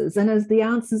answers. And as the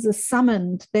answers are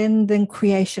summoned, then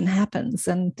creation happens.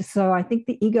 And so I think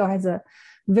the ego has a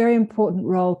very important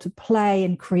role to play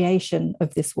in creation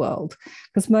of this world,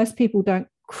 because most people don't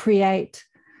create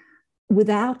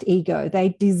without ego. They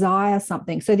desire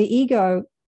something. So the ego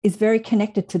is very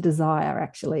connected to desire,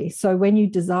 actually. So when you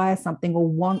desire something or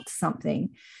want something,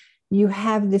 you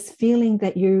have this feeling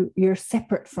that you're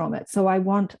separate from it. So I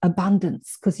want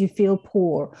abundance because you feel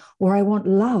poor, or I want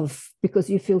love because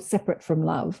you feel separate from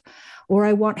love, or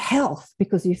I want health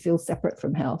because you feel separate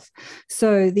from health.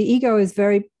 So the ego is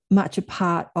very much a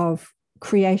part of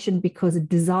creation because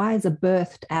desires are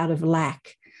birthed out of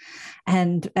lack.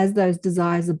 And as those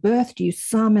desires are birthed, you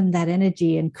summon that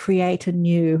energy and create a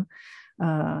new.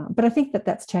 But I think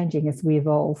that's changing as we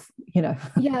evolve,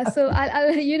 Yeah, so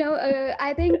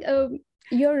I think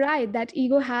you're right that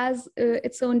ego has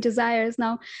its own desires.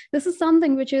 Now, this is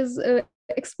something which is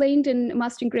explained in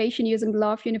Mastering Creation using the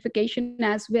law of unification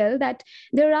as well, that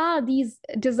there are these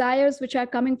desires which are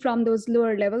coming from those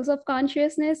lower levels of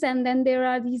consciousness, and then there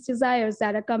are these desires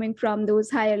that are coming from those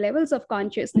higher levels of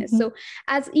consciousness. So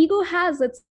as ego has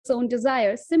its own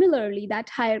desires, similarly that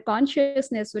higher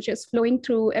consciousness which is flowing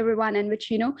through everyone and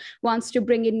which wants to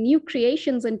bring in new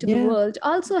creations into the world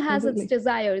also has its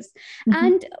desires.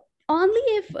 And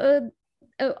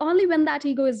only when that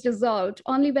ego is dissolved,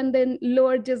 only when the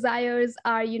lower desires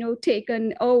are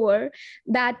taken over,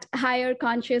 that higher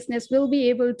consciousness will be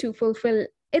able to fulfill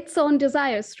its own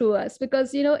desires through us.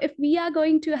 Because if we are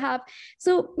going to have,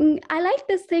 I like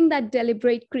this thing, that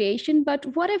deliberate creation, but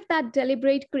what if that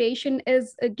deliberate creation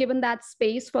is given that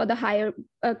space for the higher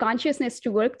consciousness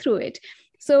to work through it?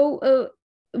 So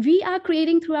we are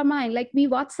creating through our mind, like we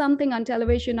watch something on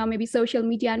television or maybe social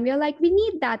media, and we are like, we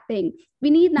need that thing, we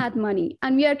need that money,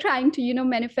 and we are trying to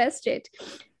manifest it.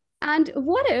 And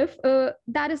what if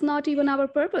that is not even our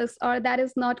purpose, or that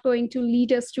is not going to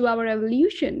lead us to our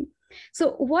evolution?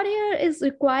 So what here is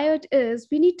required is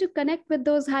we need to connect with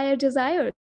those higher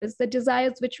desires, the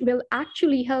desires which will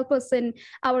actually help us in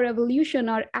our evolution,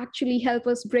 or actually help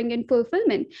us bring in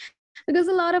fulfillment. Because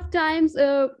a lot of times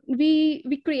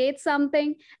we create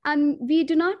something and we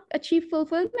do not achieve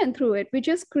fulfillment through it. We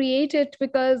just create it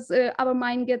because our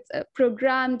mind gets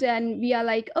programmed, and we are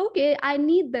like, okay, I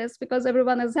need this because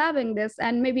everyone is having this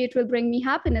and maybe it will bring me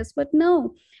happiness. But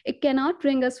no, it cannot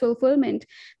bring us fulfillment.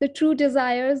 The true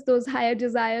desires, those higher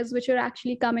desires which are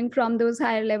actually coming from those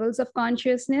higher levels of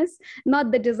consciousness,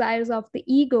 not the desires of the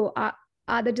ego,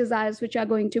 are the desires which are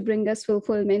going to bring us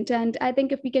fulfillment. And I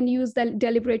think if we can use the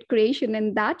deliberate creation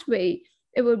in that way,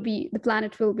 it will be, the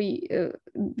planet will be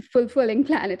fulfilling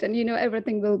planet, and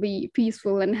everything will be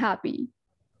peaceful and happy.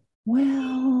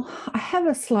 Well, I have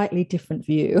a slightly different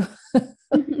view.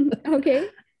 Okay.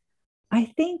 I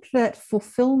think that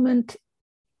fulfillment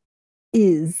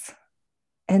is,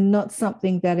 and not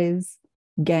something that is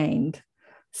gained.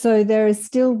 So there is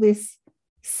still this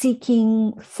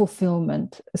seeking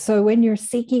fulfillment. So when you're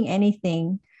seeking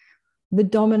anything, the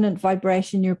dominant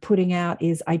vibration you're putting out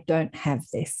is, I don't have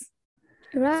this.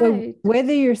 Right. So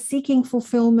whether you're seeking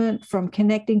fulfillment from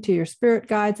connecting to your spirit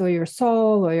guides or your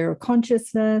soul or your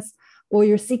consciousness, or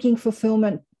you're seeking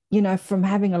fulfillment, from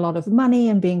having a lot of money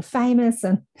and being famous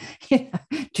and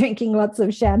drinking lots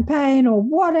of champagne or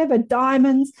whatever,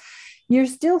 diamonds, you're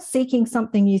still seeking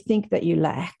something you think that you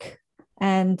lack.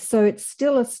 And so it's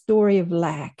still a story of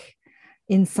lack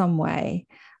in some way.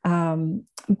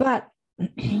 But,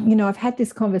 I've had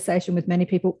this conversation with many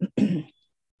people.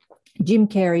 Jim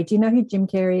Carrey, do you know who Jim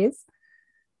Carrey is?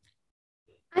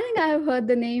 I think I've heard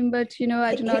the name, but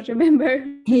I do not remember.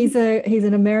 He's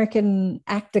an American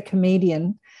actor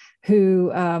comedian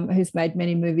who's made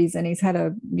many movies, and he's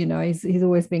had he's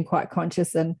always been quite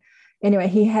conscious. And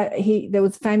anyway, there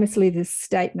was famously this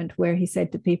statement where he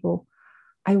said to people,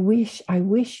 I wish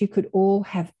you could all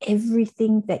have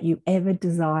everything that you ever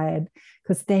desired,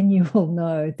 because then you will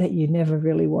know that you never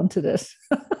really wanted it.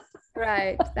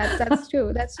 Right. That's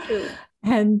true. That's true.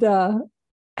 And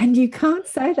you can't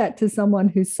say that to someone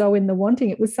who's so in the wanting.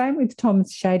 It was same with Tom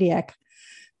Shadyac,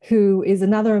 who is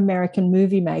another American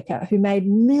movie maker who made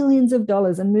millions of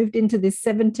dollars and moved into this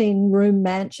 17-room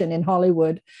mansion in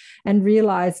Hollywood and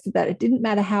realized that it didn't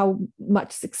matter how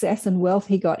much success and wealth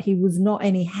he got, he was not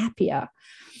any happier.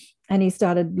 And he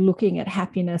started looking at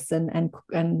happiness and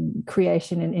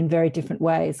creation in very different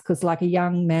ways, because like a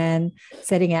young man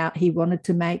setting out, he wanted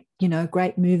to make,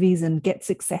 great movies and get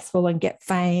successful and get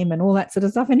fame and all that sort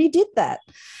of stuff. And he did that.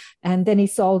 And then he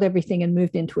sold everything and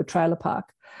moved into a trailer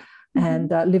park. And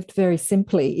lived very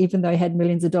simply. Even though he had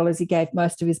millions of dollars, he gave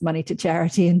most of his money to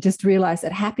charity, and just realized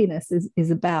that happiness is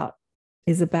inside.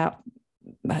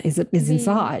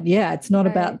 Yeah, it's not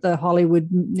about the Hollywood.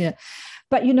 Yeah.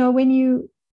 But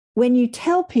when you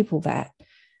tell people that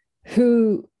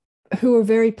who are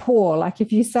very poor, like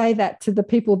if you say that to the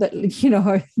people that in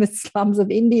the slums of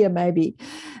India, maybe,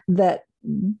 that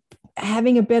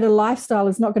having a better lifestyle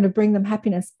is not going to bring them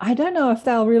happiness, I don't know if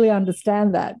they'll really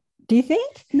understand that. Do you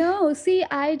think? No, see,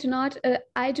 I do not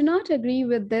agree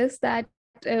with this, that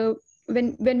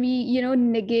when we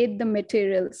negate the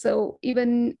material. So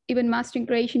even Mastering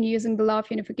Creation, using the law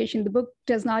of unification, the book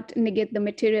does not negate the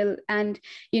material and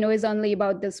is only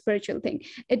about the spiritual thing.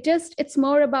 It's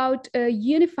more about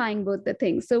unifying both the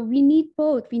things. So we need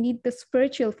both. We need the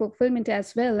spiritual fulfillment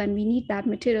as well, and we need that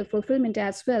material fulfillment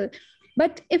as well.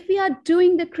 But if we are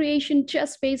doing the creation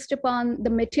just based upon the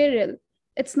material,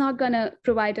 it's not going to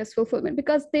provide us fulfillment,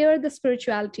 because there the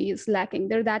spirituality is lacking.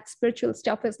 There that spiritual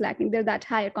stuff is lacking. There that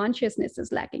higher consciousness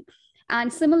is lacking.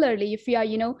 And similarly, if we are,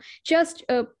 just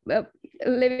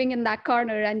living in that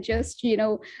corner and just,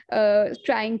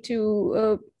 trying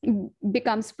to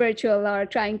become spiritual or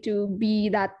trying to be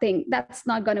that thing, that's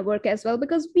not going to work as well,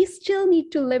 because we still need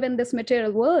to live in this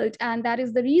material world. And that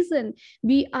is the reason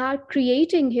we are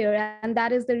creating here. And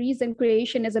that is the reason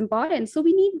creation is important. So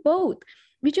we need both.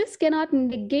 We just cannot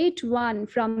negate one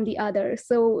from the other.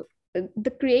 So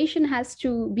the creation has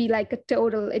to be like a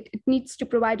total. It needs to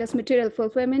provide us material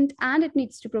fulfillment, and it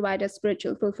needs to provide us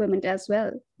spiritual fulfillment as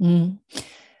well. Mm.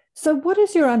 So what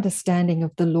is your understanding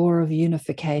of the law of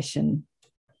unification?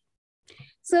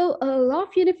 So law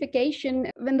of unification,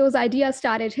 when those ideas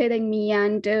started hitting me,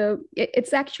 and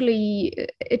it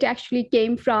actually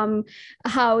came from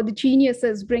how the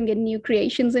geniuses bring in new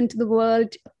creations into the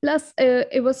world. Plus,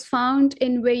 it was found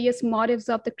in various motifs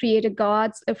of the creator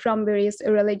gods from various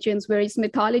religions, various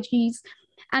mythologies.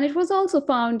 And it was also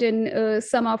found in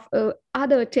some of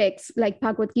other texts like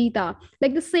Bhagavad Gita.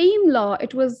 Like the same law,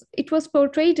 it was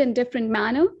portrayed in different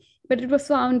manner, but it was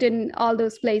found in all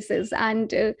those places.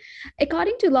 And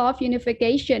according to law of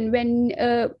unification, when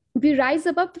we rise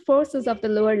above the forces of the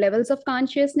lower levels of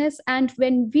consciousness, and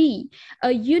when we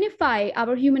unify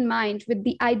our human mind with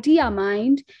the idea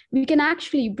mind, we can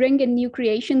actually bring in new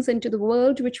creations into the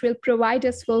world, which will provide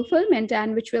us fulfillment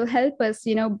and which will help us,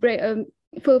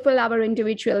 fulfill our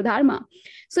individual dharma.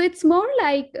 So it's more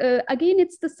like, again,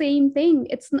 it's the same thing.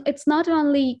 It's not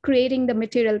only creating the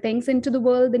material things into the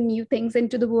world, the new things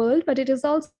into the world, but it is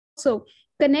also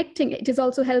connecting. It is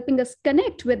also helping us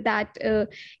connect with that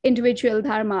individual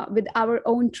dharma, with our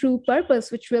own true purpose,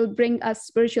 which will bring us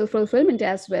spiritual fulfillment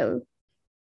as well.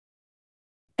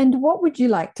 And what would you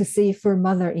like to see for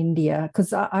Mother India?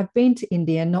 Because I've been to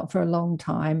India, not for a long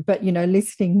time, but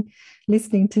listening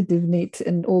to Divneet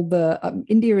and all the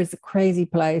India is a crazy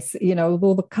place. With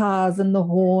all the cars and the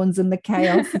horns and the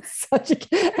chaos. It's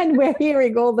and we're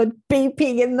hearing all the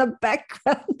beeping in the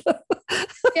background.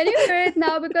 Can you hear it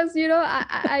now? Because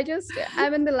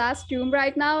I'm in the last room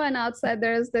right now, and outside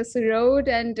there's this road,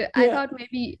 and I thought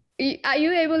maybe. Are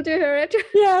you able to hear it?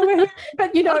 Yeah, but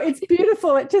it's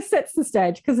beautiful. It just sets the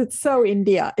stage because it's so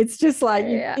India. It's just like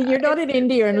you're not in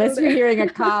India unless you're hearing a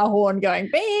car horn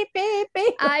going beep beep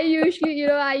beep. I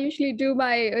usually do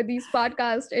my these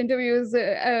podcast interviews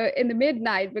in the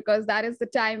midnight because that is the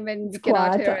time when we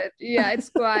cannot hear it. Yeah, it's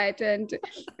quiet, and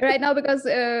right now because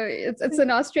it's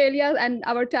in Australia and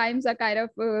our times are kind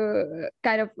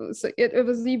of so it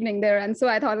was evening there, and so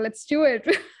I thought let's do it.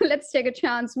 Let's take a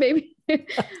chance, maybe.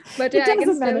 But I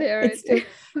can still hear it.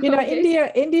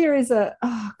 Okay. India is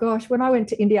when I went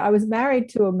to India, I was married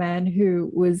to a man who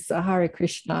was Hare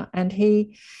Krishna, and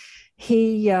he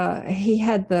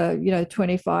had the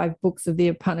 25 books of the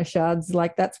Upanishads.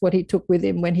 Like that's what he took with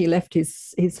him when he left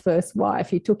his first wife.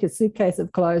 He took a suitcase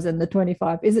of clothes and the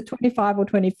 25 or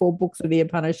 24 books of the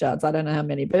Upanishads. I don't know how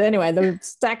many, but anyway, the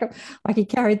stack of he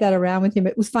carried that around with him.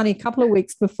 It was funny. A couple of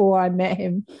weeks before I met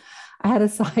him, I had a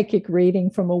psychic reading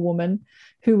from a woman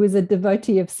who was a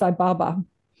devotee of Sai Baba.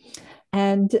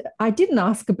 And I didn't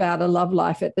ask about a love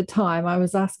life at the time. I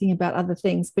was asking about other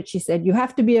things, but she said, you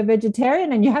have to be a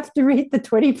vegetarian and you have to read the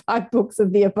 25 books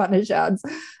of the Upanishads.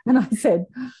 And I said,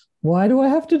 why do I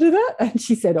have to do that? And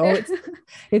she said,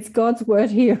 it's God's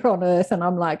word here on earth. And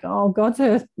I'm like,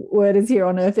 God's word is here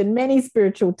on earth in many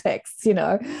spiritual texts,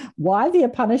 why the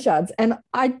Upanishads? And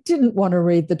I didn't want to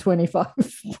read the 25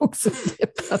 books of the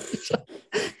Upanishads.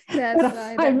 That's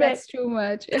right. That's too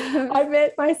much. I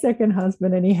met my second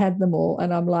husband and he had them all.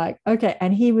 And I'm like, okay.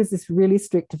 And he was this really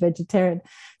strict vegetarian.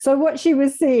 So what she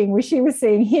was seeing was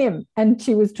him, and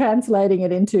she was translating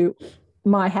it into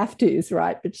my have-tos,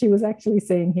 right? But she was actually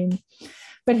seeing him.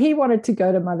 But he wanted to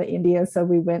go to Mother India, so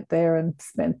we went there and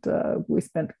spent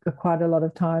quite a lot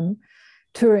of time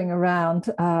touring around.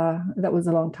 That was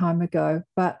a long time ago.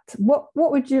 But what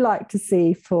would you like to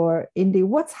see for India?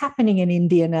 What's happening in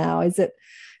India now?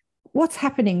 What's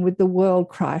happening with the world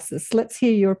crisis? Let's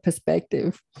hear your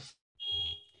perspective.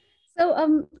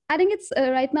 So I think it's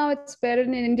right now it's better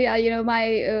in India.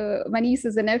 My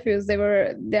nieces and nephews,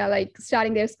 they're like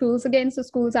starting their schools again. So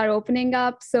schools are opening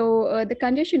up. So the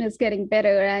condition is getting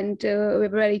better, and we're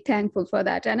very thankful for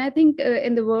that. And I think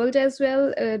in the world as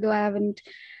well, though I haven't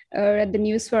read the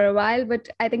news for a while, but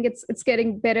I think it's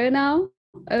getting better now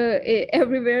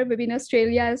everywhere, maybe in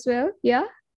Australia as well. Yeah.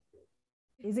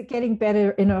 Is it getting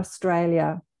better in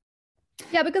Australia?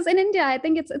 Yeah, because in India, I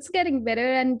think it's getting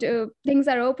better and things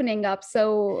are opening up.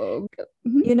 So,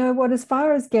 you know what, as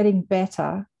far as getting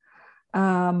better,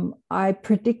 I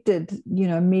predicted,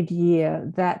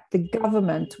 mid-year that the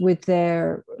government with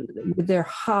their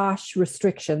harsh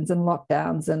restrictions and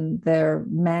lockdowns and their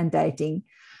mandating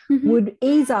would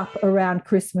ease up around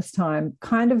Christmas time,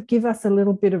 kind of give us a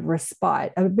little bit of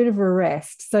respite, a bit of a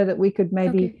rest, so that we could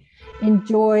maybe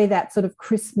enjoy that sort of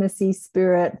Christmassy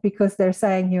spirit, because they're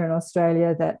saying here in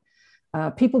Australia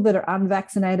that people that are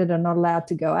unvaccinated are not allowed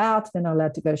to go out, they're not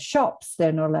allowed to go to shops,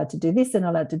 they're not allowed to do this, they're not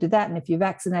allowed to do that. And if you're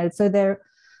vaccinated, so they're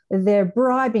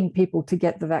bribing people to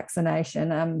get the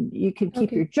vaccination. You can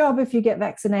keep your job if you get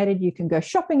vaccinated, you can go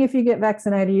shopping if you get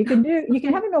vaccinated, you can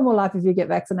have a normal life if you get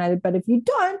vaccinated, but if you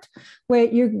don't,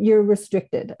 you're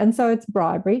restricted. And so it's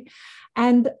bribery.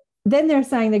 And then they're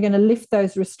saying they're going to lift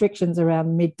those restrictions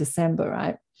around mid-December,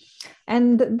 right?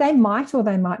 And they might or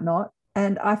they might not.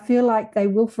 And I feel like they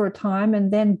will for a time,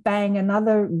 and then bang,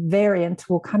 another variant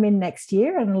will come in next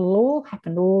year and it'll all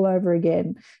happen all over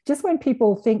again. Just when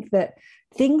people think that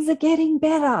things are getting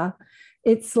better,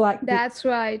 it's like that's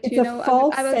right. It's a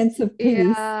false sense of peace.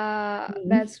 Yeah,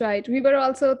 that's right. We were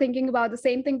also thinking about the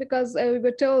same thing because we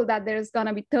were told that there's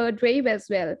gonna be third wave as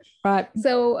well. Right.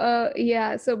 So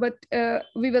but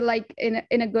we were like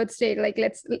in a good state. Like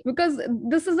because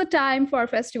this is a time for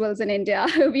festivals in India.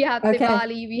 We have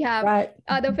Diwali, we have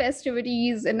other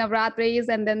festivities in Navratris,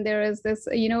 and then there is this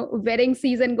wedding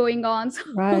season going on. So,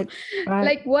 right.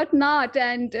 Like what not,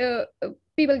 and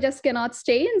people just cannot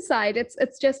stay inside.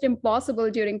 It's just impossible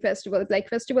during festivals. Like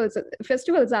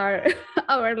festivals are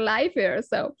our life here,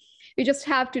 so you just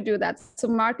have to do that. So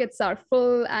markets are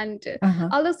full and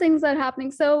all those things are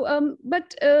happening. So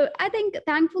but I think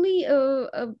thankfully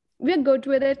we're good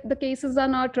with it. The cases are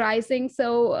not rising,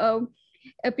 so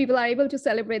people are able to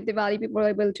celebrate Diwali, people are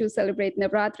able to celebrate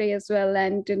Navratri as well,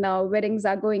 and now weddings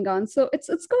are going on. So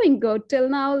it's going good till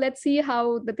now. Let's see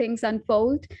how the things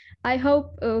unfold. I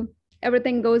hope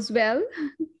everything goes well.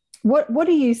 What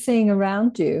are you seeing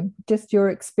around you? Just your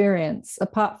experience,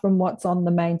 apart from what's on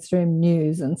the mainstream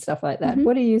news and stuff like that.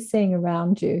 What are you seeing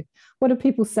around you? What are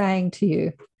people saying to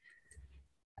you?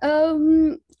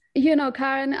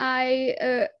 Karen,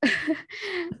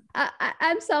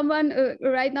 I'm someone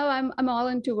right now. I'm all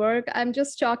into work. I'm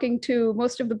just talking to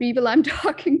most of the people I'm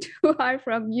talking to are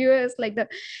from US, like the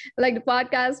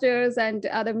podcasters, and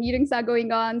other meetings are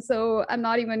going on. So I'm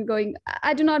not even going.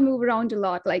 I do not move around a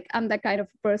lot. Like I'm that kind of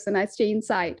person. I stay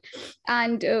inside,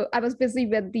 and I was busy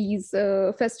with these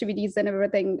festivities and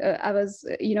everything. I was,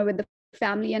 with the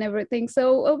family and everything.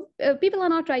 So people are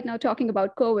not right now talking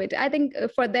about COVID. I think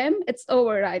for them it's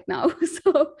over right now.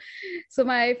 So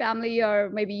my family, or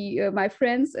maybe my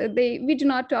friends, we do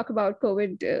not talk about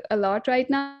COVID a lot right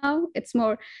now. It's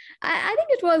more, I think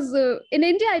it was in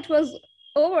India, it was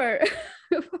over.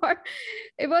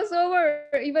 It was over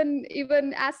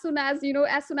even as soon as the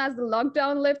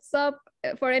lockdown lifts up.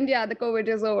 For India, the COVID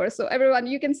is over. So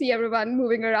you can see everyone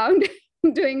moving around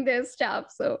doing their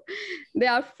stuff, so they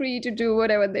are free to do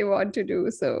whatever they want to do.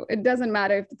 So it doesn't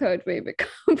matter if the third wave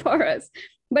become for us.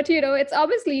 But it's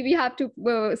obviously we have to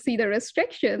see the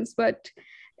restrictions, but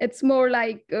it's more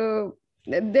like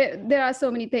there are so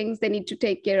many things they need to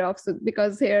take care of. So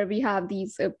because here we have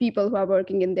these people who are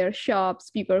working in their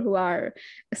shops, people who are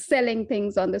selling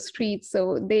things on the streets,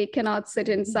 so they cannot sit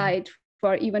inside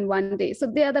for even one day. So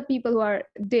they are the people who are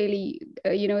daily,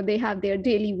 they have their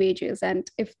daily wages. And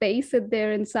if they sit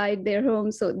there inside their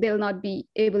home, so they'll not be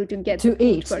able to get to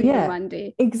eat for even one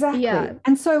day. Exactly. Yeah.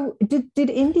 And so did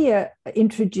India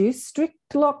introduce strict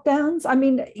lockdowns? I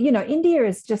mean, India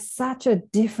is just such a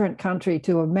different country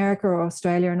to America or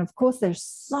Australia. And of course, there's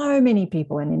so many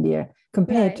people in India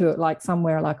compared to like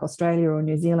somewhere like Australia or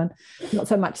New Zealand, not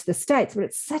so much the States, but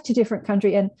it's such a different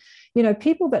country. And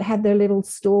people that have their little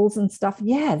stalls and stuff,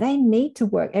 they need to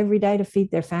work every day to feed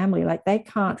their family. Like they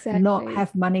can't not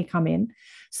have money come in.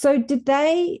 So did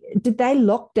they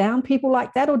lock down people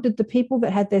like that, or did the people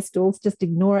that had their stalls just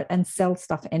ignore it and sell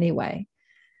stuff anyway?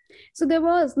 So there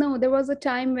was a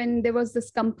time when there was this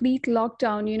complete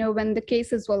lockdown, when the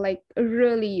cases were like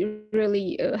really,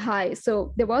 really high.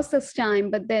 So there was this time,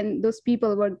 but then those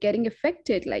people were getting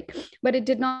affected, but it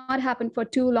did not happen for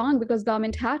too long because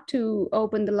government had to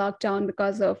open the lockdown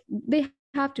because of they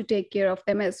have to take care of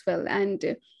them as well.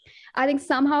 And I think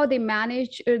somehow they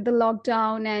managed the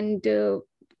lockdown and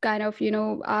kind of,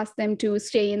 asked them to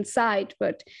stay inside.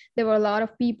 But there were a lot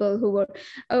of people who were,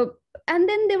 and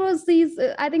then there was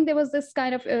I think there was this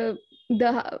kind of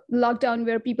the lockdown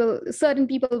where certain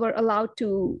people were allowed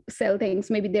to sell things.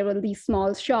 Maybe there were these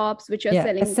small shops which are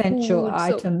selling essential food,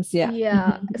 items.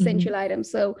 Essential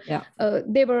items. So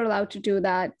they were allowed to do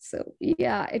that. So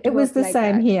it was the like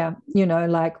same that. Here.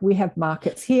 Like we have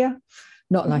markets here.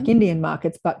 Not like Indian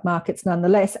markets, but markets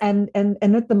nonetheless. And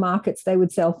at the markets, they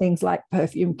would sell things like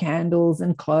perfume, candles,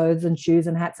 and clothes, and shoes,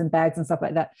 and hats, and bags, and stuff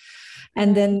like that.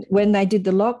 And then when they did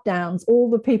the lockdowns, all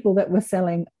the people that were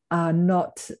selling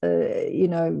not,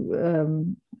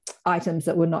 items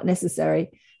that were not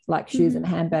necessary, like shoes and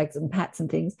handbags and hats and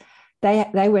things,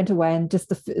 they went away, and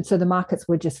so the markets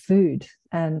were just food.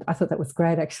 And I thought that was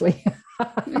great, actually.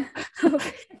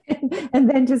 And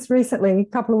then just recently,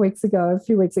 a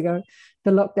few weeks ago,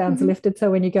 the lockdowns lifted.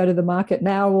 So when you go to the market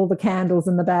now, all the candles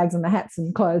and the bags and the hats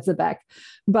and clothes are back.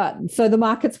 But so the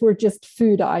markets were just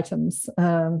food items.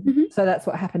 So that's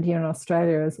what happened here in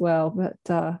Australia as well.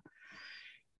 But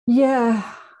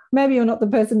maybe you're not the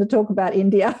person to talk about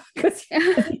India, because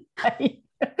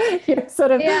you're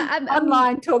sort of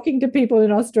online talking to people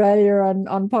in Australia,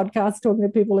 on podcasts talking to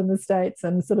people in the States,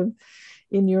 and sort of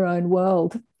in your own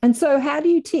world. And so how do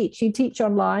you teach? You teach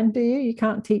online, do you? You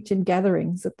can't teach in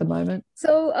gatherings at the moment.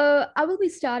 So I will be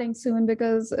starting soon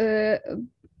because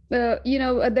there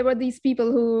were these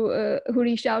people who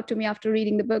reached out to me after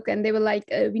reading the book, and they were like,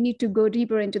 we need to go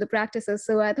deeper into the practices.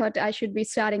 So I thought I should be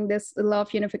starting this Law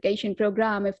of Unification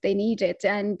program if they need it.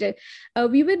 And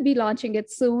we would be launching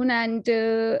it soon. And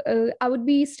I would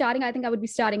be starting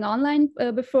online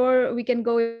before we can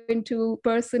go into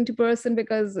person to person,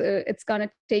 because it's going to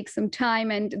take some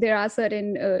time. And there are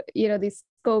certain, these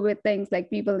COVID things, like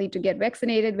people need to get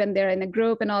vaccinated when they're in a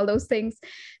group and all those things.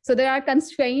 So there are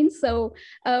constraints. So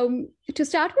to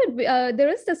start with, there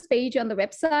is this page on the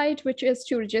website, which is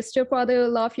to register for the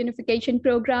Law of Unification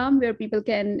program, where people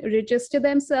can register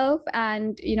themselves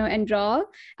and, enroll.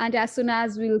 And as soon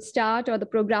as we'll start or the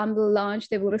program will launch,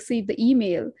 they will receive the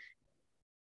email.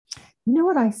 You know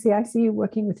what I see? I see you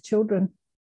working with children.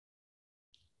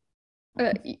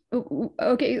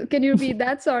 Okay, can you repeat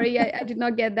that? Sorry, I did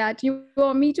not get that. You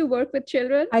want me to work with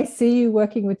children? I see you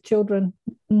working with children.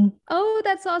 Mm. Oh,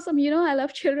 that's awesome. I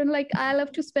love children. Like, I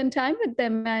love to spend time with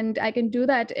them, and I can do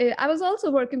that. I was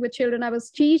also working with children. I was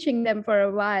teaching them for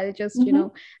a while, just,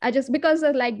 because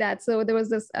I like that. So there was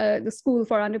this the school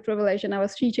for underprivileged, and I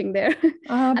was teaching there.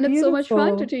 And it's so much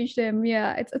fun to teach them.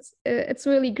 Yeah, it's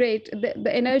really great.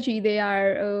 The energy they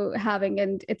are having,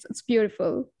 and it's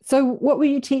beautiful. So what were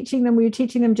you teaching them? Were you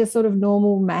teaching them just sort of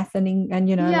normal math and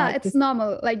yeah, like it's just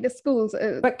normal, like the schools.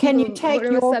 But can you take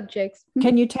your subjects?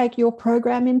 Can you take your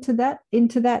program into that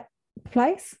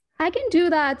place? I can do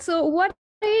that. So what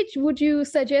age would you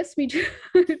suggest me to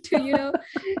teach them?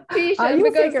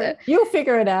 You'll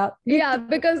figure it out. Yeah,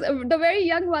 because the very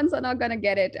young ones are not going to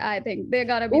get it. I think they're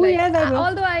going to be they will. Yeah,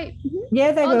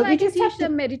 they will. I can teach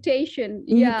them meditation.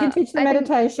 You can teach them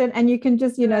meditation, and you can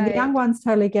just, the young ones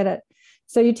totally get it.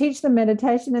 So you teach them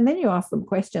meditation, and then you ask them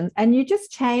questions, and you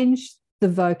just change the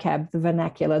vocab, the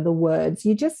vernacular, the words.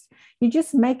 You just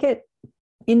make it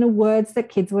in the words that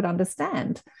kids would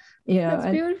understand.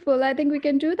 That's beautiful. I think we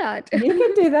can do that. You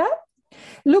can do that.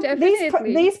 Look,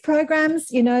 Definitely. these programs,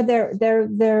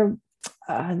 they're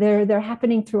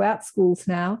happening throughout schools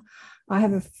now. I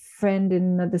have a friend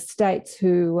in the States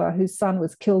whose son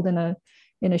was killed in a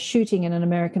shooting in an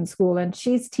American school, and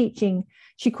she's teaching.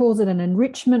 She calls it an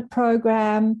enrichment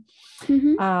program,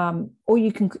 or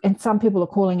you can, and some people are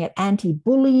calling it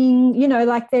anti-bullying.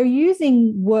 Like they're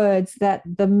using words that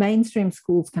the mainstream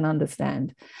schools can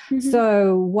understand.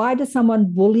 So why does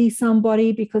someone bully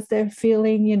somebody because they're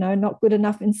feeling, not good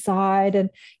enough inside, and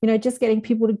just getting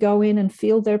people to go in and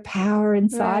feel their power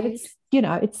inside? Right.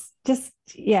 It's just,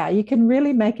 you can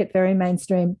really make it very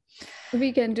mainstream.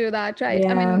 We can do that, right?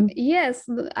 Yeah. I mean, yes,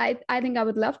 I think I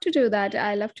would love to do that.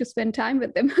 I love to spend time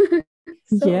with them. I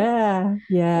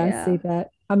see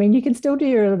that. I mean, you can still do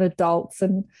your adults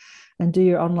and do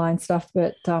your online stuff,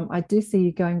 but I do see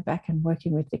you going back and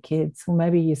working with the kids. Or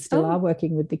maybe you still are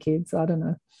working with the kids. I don't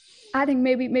know. I think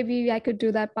maybe I could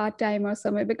do that part-time or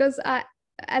somewhere, because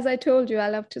as I told you, I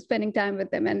love to spending time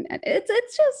with them, and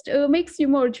it's just makes you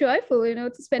more joyful,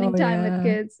 to spending time with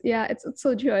kids. Yeah, it's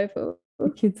so joyful. The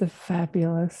kids are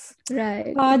fabulous.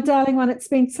 Right. Oh, darling one, it's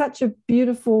been such a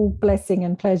beautiful blessing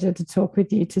and pleasure to talk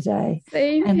with you today.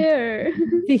 Same here.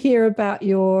 To hear about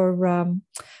your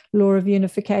law of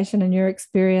unification and your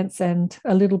experience, and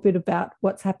a little bit about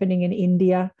what's happening in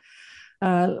India.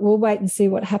 We'll wait and see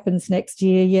what happens next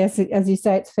year. Yes, as you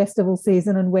say, it's festival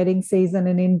season and wedding season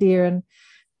in India, and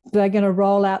they're going to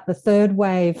roll out the third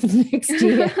wave next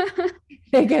year.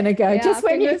 They're going to go just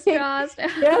when you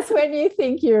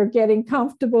think you're getting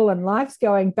comfortable and life's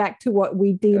going back to what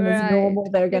we deem as normal.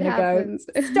 They're going to go,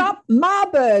 stop,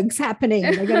 Marburg's happening.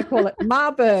 They're going to call it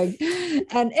Marburg,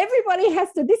 and everybody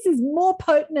has to. This is more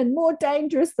potent and more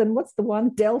dangerous than what's the one,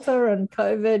 Delta and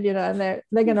COVID. And they're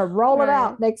going to roll it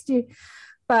out next year.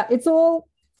 But it's all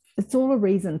a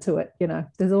reason to it.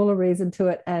 There's all a reason to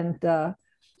it, and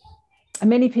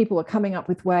many people are coming up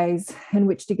with ways in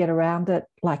which to get around it,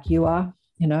 like you are.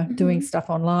 Doing stuff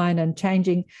online and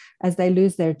changing as they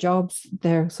lose their jobs.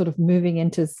 They're sort of moving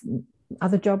into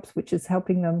other jobs, which is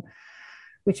helping them,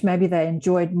 which maybe they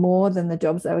enjoyed more than the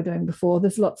jobs they were doing before.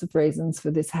 There's lots of reasons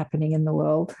for this happening in the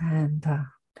world. And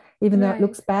even though it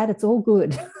looks bad, it's all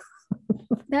good.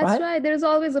 That's right. There's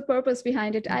always a purpose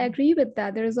behind it. I agree with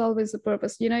that. There is always a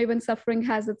purpose. Even suffering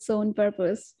has its own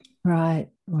purpose. Right.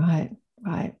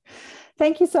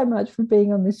 Thank you so much for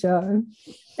being on the show.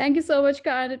 Thank you so much,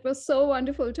 Karen. It was so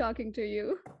wonderful talking to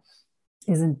you.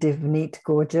 Isn't Divneet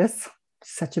gorgeous?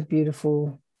 Such a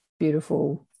beautiful,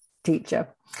 beautiful teacher.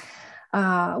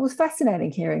 It was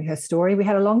fascinating hearing her story. We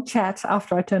had a long chat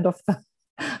after I turned off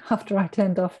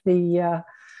the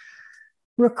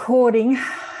recording,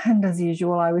 and as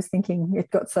usual, I was thinking it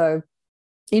got so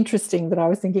interesting that I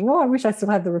was thinking, I wish I still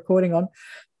had the recording on.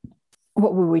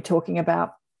 What were we talking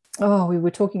about? We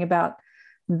were talking about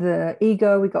the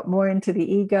ego. We got more into the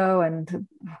ego, and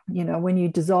when you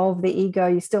dissolve the ego,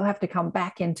 you still have to come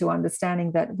back into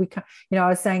understanding that we can't. I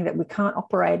was saying that we can't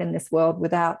operate in this world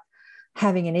without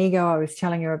having an ego. I was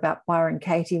telling her about Byron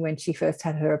Katie when she first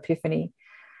had her epiphany,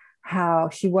 how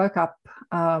she woke up.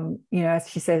 As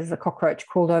she says, a cockroach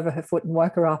crawled over her foot and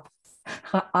woke her up.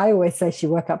 I always say she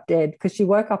woke up dead, because she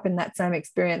woke up in that same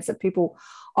experience that people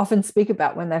often speak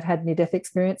about when they've had near-death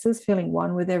experiences, feeling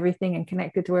one with everything and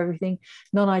connected to everything,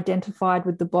 not identified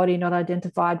with the body, not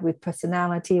identified with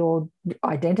personality or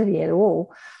identity at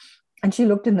all. And she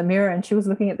looked in the mirror, and she was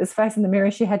looking at this face in the mirror.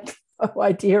 She had no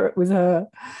idea it was her.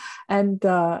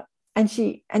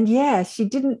 She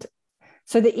didn't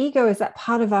So the ego is that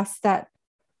part of us that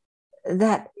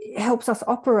helps us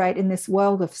operate in this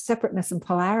world of separateness and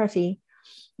polarity,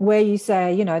 where you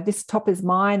say, you know, this top is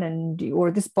mine, and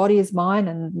or this body is mine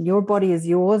and your body is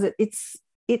yours. It's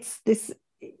this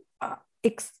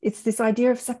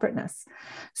idea of separateness.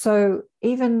 So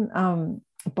even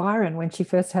Byron, when she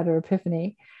first had her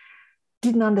epiphany,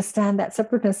 didn't understand that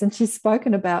separateness, and she's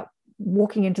spoken about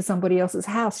walking into somebody else's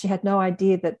house. She had no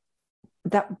idea that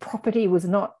that property was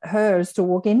not hers to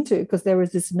walk into, because there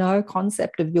was this no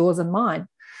concept of yours and mine.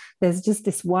 There's just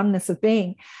this oneness of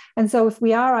being. And so if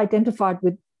we are identified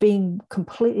with being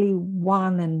completely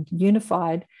one and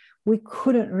unified, we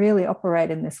couldn't really operate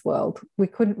in this world.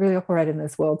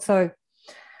 So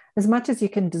as much as you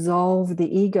can dissolve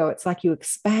the ego, it's like you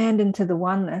expand into the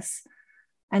oneness,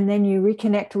 and then you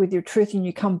reconnect with your truth, and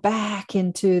you come back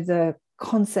into the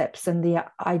concepts and the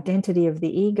identity of the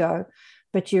ego,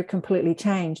 but you're completely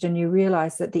changed, and you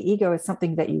realize that the ego is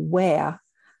something that you wear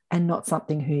and not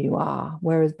something who you are.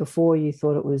 Whereas before you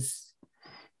thought it was,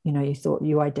 you know, you thought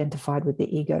you identified with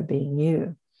the ego being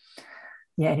you.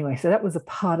 Yeah, anyway, so that was a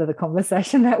part of the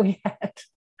conversation that we had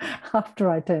after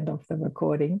I turned off the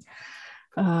recording.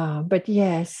 But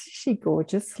yes, she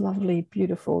gorgeous, lovely,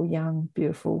 beautiful, young,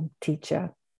 beautiful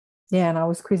teacher. Yeah, and I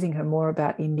was quizzing her more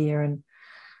about India and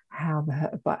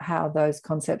how those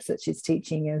concepts that she's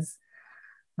teaching is.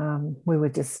 We were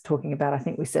just talking about, I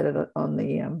think we said it on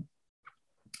the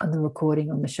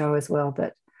recording on the show as well,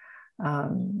 that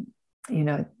you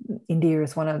know, India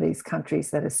is one of these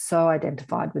countries that is so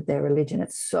identified with their religion.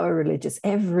 It's so religious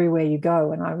everywhere you go.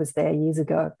 When I was there years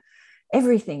ago,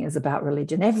 everything is about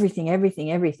religion. Everything.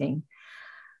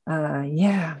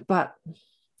 Yeah, but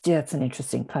yeah, it's an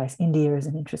interesting place. India is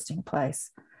an interesting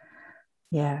place.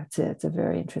 Yeah, it's a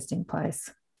very interesting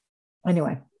place.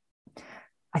 Anyway,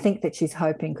 I think that she's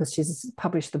hoping, because she's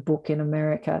published the book in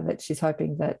America, that she's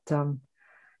hoping that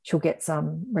she'll get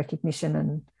some recognition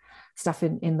and stuff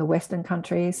in the Western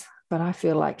countries. But I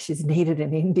feel like she's needed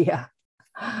in India.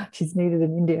 She's needed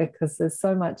in India because there's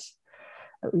so much,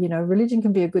 you know, religion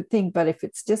can be a good thing, but if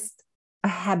it's just a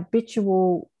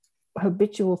habitual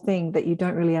thing that you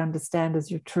don't really understand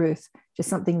as your truth, just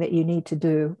something that you need to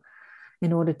do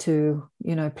in order to,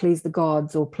 you know, please the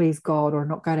gods or please God or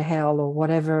not go to hell or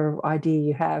whatever idea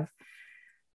you have,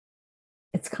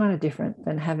 it's kind of different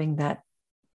than having that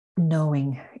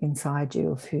knowing inside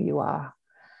you of who you are.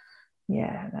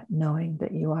 Yeah, that knowing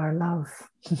that you are love,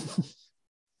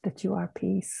 that you are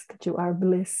peace, that you are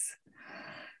bliss,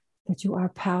 that you are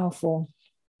powerful,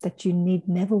 that you need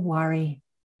never worry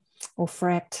or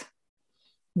fret.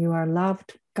 You are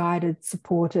loved, guided,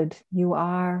 supported. You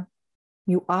are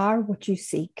what you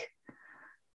seek.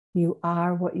 You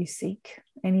are what you seek.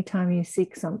 Anytime you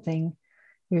seek something,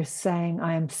 you're saying,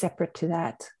 I am separate to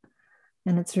that.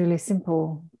 And it's really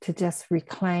simple to just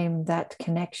reclaim that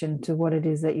connection to what it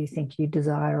is that you think you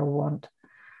desire or want.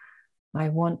 I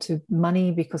want money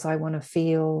because I want to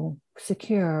feel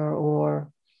secure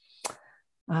or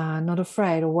not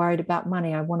afraid or worried about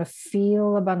money. I want to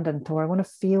feel abundant, or I want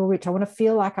to feel rich. I want to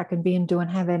feel like I can be and do and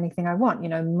have anything I want. You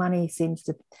know, money seems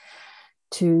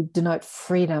to denote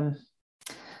freedom,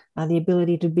 the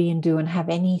ability to be and do and have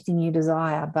anything you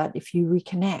desire. But if you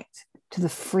reconnect to the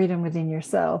freedom within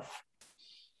yourself,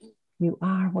 you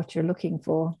are what you're looking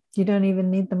for. You don't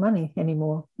even need the money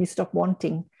anymore. You stop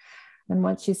wanting. And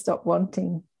once you stop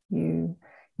wanting, you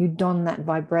don that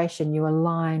vibration, you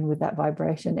align with that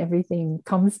vibration. Everything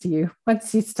comes to you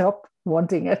once you stop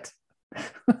wanting it.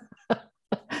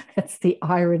 That's the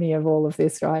irony of all of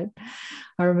this, right?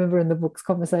 I remember in the book's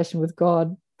Conversation with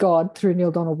God through Neale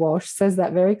Donald Walsch says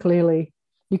that very clearly.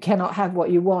 You cannot have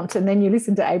what you want. And then you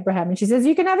listen to Abraham and she says,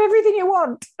 you can have everything you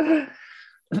want.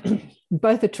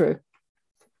 Both are true.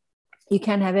 You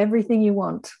can have everything you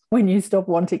want when you stop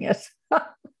wanting it.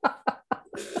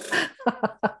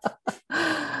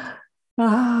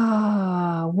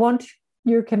 Want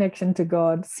your connection to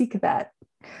God. Seek that.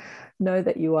 Know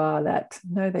that you are that.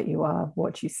 Know that you are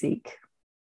what you seek.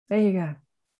 There you go.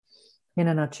 In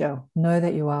a nutshell, know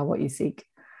that you are what you seek.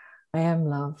 I am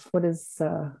love. What does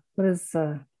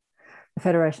the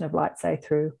Federation of Light say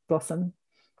through Blossom?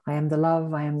 I am the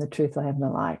love. I am the truth. I am the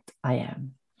light. I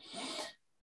am.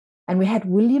 And we had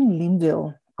William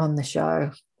Linville on the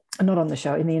show, not on the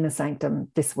show, in the Inner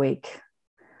Sanctum this week.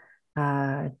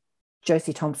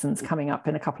 Josie Thompson's coming up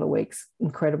in a couple of weeks.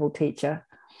 Incredible teacher.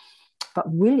 But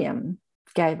William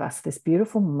gave us this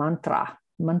beautiful mantra.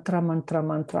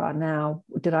 Now,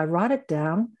 did I write it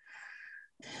down?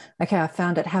 Okay, I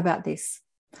found it. How about this?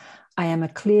 I am a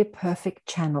clear, perfect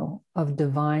channel of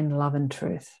divine love and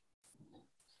truth.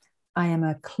 I am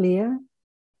a clear,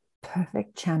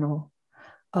 perfect channel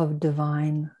of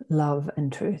divine love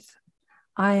and truth.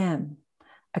 I am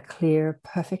a clear,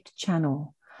 perfect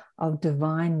channel of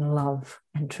divine love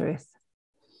and truth.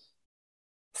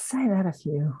 Say that a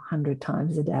few hundred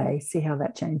times a day. See how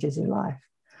that changes your life.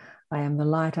 I am the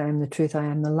light, I am the truth, I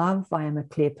am the love, I am a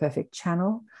clear, perfect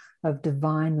channel of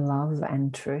divine love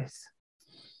and truth.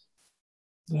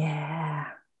 Yeah,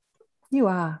 you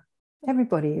are.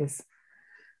 Everybody is,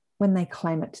 when they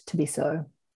claim it to be so.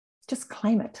 Just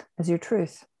claim it as your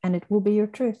truth, and it will be your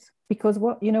truth. Because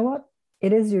what, you know what?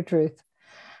 It is your truth.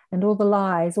 And all the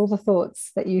lies, all the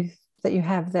thoughts that you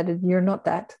have that you're not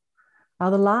that,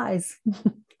 are the lies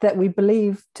that we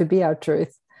believe to be our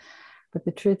truth. But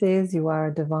the truth is, you are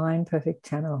a divine, perfect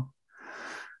channel.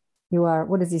 You are,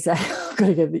 what does he say?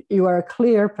 You are a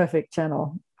clear, perfect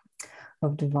channel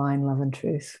of divine love and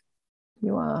truth.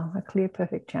 You are a clear,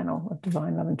 perfect channel of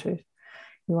divine love and truth.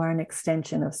 You are an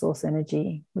extension of source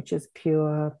energy, which is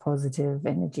pure, positive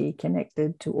energy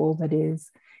connected to all that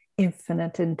is,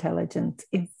 infinite intelligence,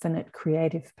 infinite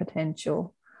creative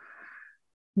potential.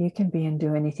 You can be and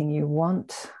do anything you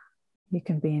want. You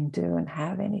can be and do and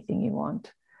have anything you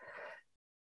want.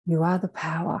 You are the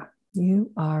power.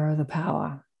 You are the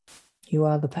power. You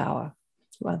are the power.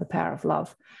 You are the power of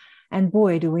love. And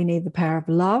boy, do we need the power of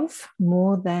love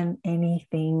more than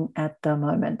anything at the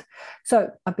moment.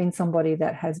 So I've been somebody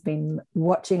that has been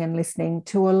watching and listening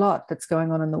to a lot that's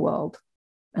going on in the world.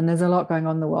 And there's a lot going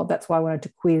on in the world. That's why I wanted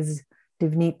to quiz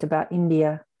Divneet about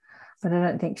India. But I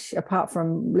don't think, apart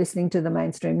from listening to the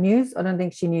mainstream news, I don't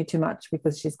think she knew too much,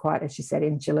 because she's quite, as she said,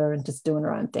 insular and just doing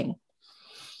her own thing.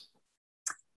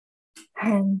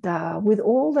 And with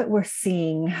all that we're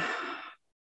seeing,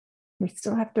 we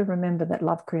still have to remember that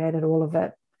love created all of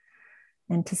it,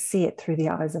 and to see it through the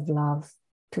eyes of love,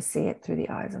 to see it through the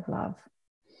eyes of love.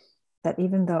 That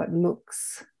even though it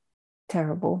looks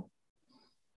terrible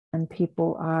and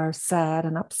people are sad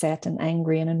and upset and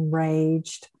angry and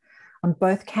enraged on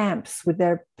both camps with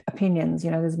their opinions,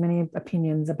 you know, there's many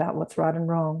opinions about what's right and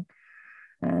wrong,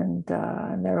 and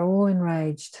they're all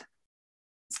enraged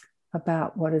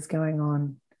about what is going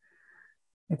on.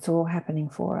 It's all happening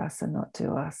for us and not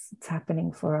to us. It's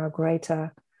happening for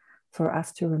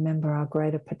us to remember our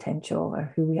greater potential of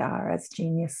who we are as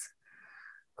genius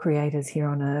creators here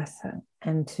on earth,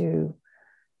 and to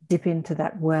dip into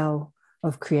that well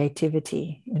of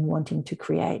creativity in wanting to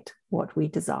create what we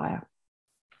desire.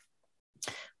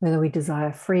 Whether we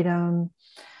desire freedom,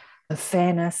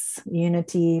 fairness,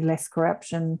 unity, less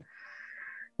corruption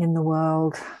in the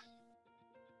world,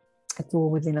 it's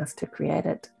all within us to create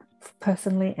it,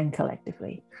 personally and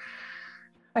collectively.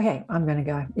 Okay, I'm going to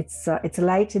go. It's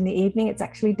late in the evening. It's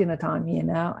actually dinner time here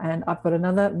now, and I've got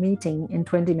another meeting in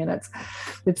 20 minutes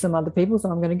with some other people.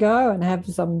 So I'm going to go and have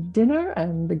some dinner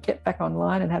and get back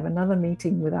online and have another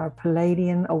meeting with our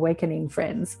Palladian Awakening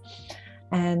friends.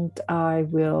 And I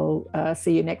will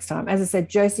see you next time. As I said,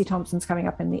 Josie Thompson's coming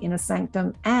up in the Inner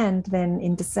Sanctum. And then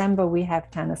in December, we have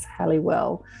Tanis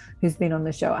Halliwell, who's been on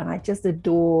the show. And I just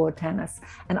adore Tanis.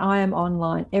 And I am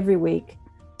online every week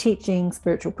teaching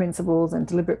spiritual principles and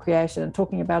deliberate creation and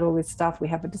talking about all this stuff. We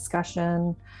have a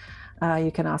discussion.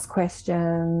 You can ask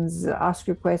questions, ask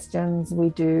your questions. We're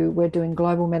doing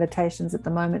global meditations at the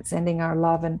moment, sending our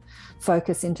love and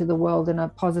focus into the world in a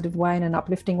positive way, in an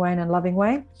uplifting way, in a loving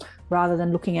way, rather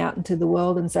than looking out into the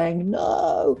world and saying,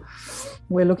 no.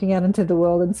 We're looking out into the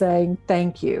world and saying,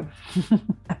 thank you.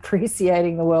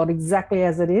 Appreciating the world exactly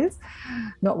as it is,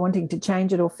 not wanting to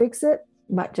change it or fix it,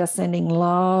 but just sending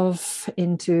love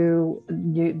into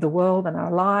the world and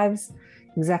our lives.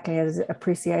 Exactly as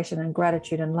appreciation and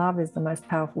gratitude and love is the most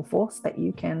powerful force that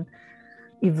you can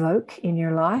evoke in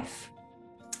your life,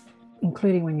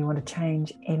 including when you want to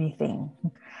change anything.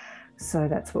 So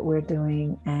that's what we're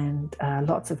doing, and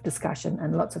lots of discussion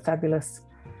and lots of fabulous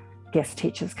guest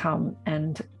teachers come,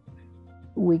 and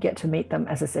we get to meet them.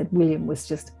 As I said, William was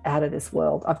just out of this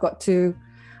world. I've got to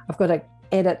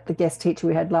edit the guest teacher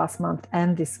we had last month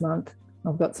and this month.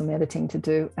 I've got some editing to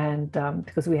do, and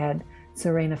because we had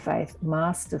Serena Faith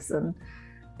Masterson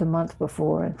the month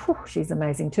before, and she's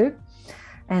amazing too.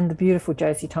 And the beautiful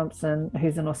Josie Thompson,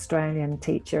 who's an Australian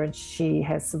teacher, and she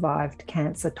has survived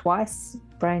cancer twice,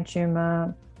 brain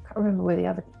tumor, can't remember where the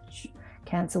other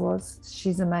cancer was.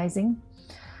 She's amazing.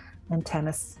 And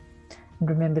Tanis. And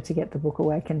remember to get the book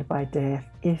Awakened by Death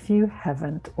if you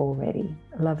haven't already.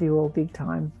 I love you all big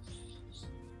time.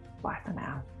 Bye for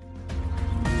now.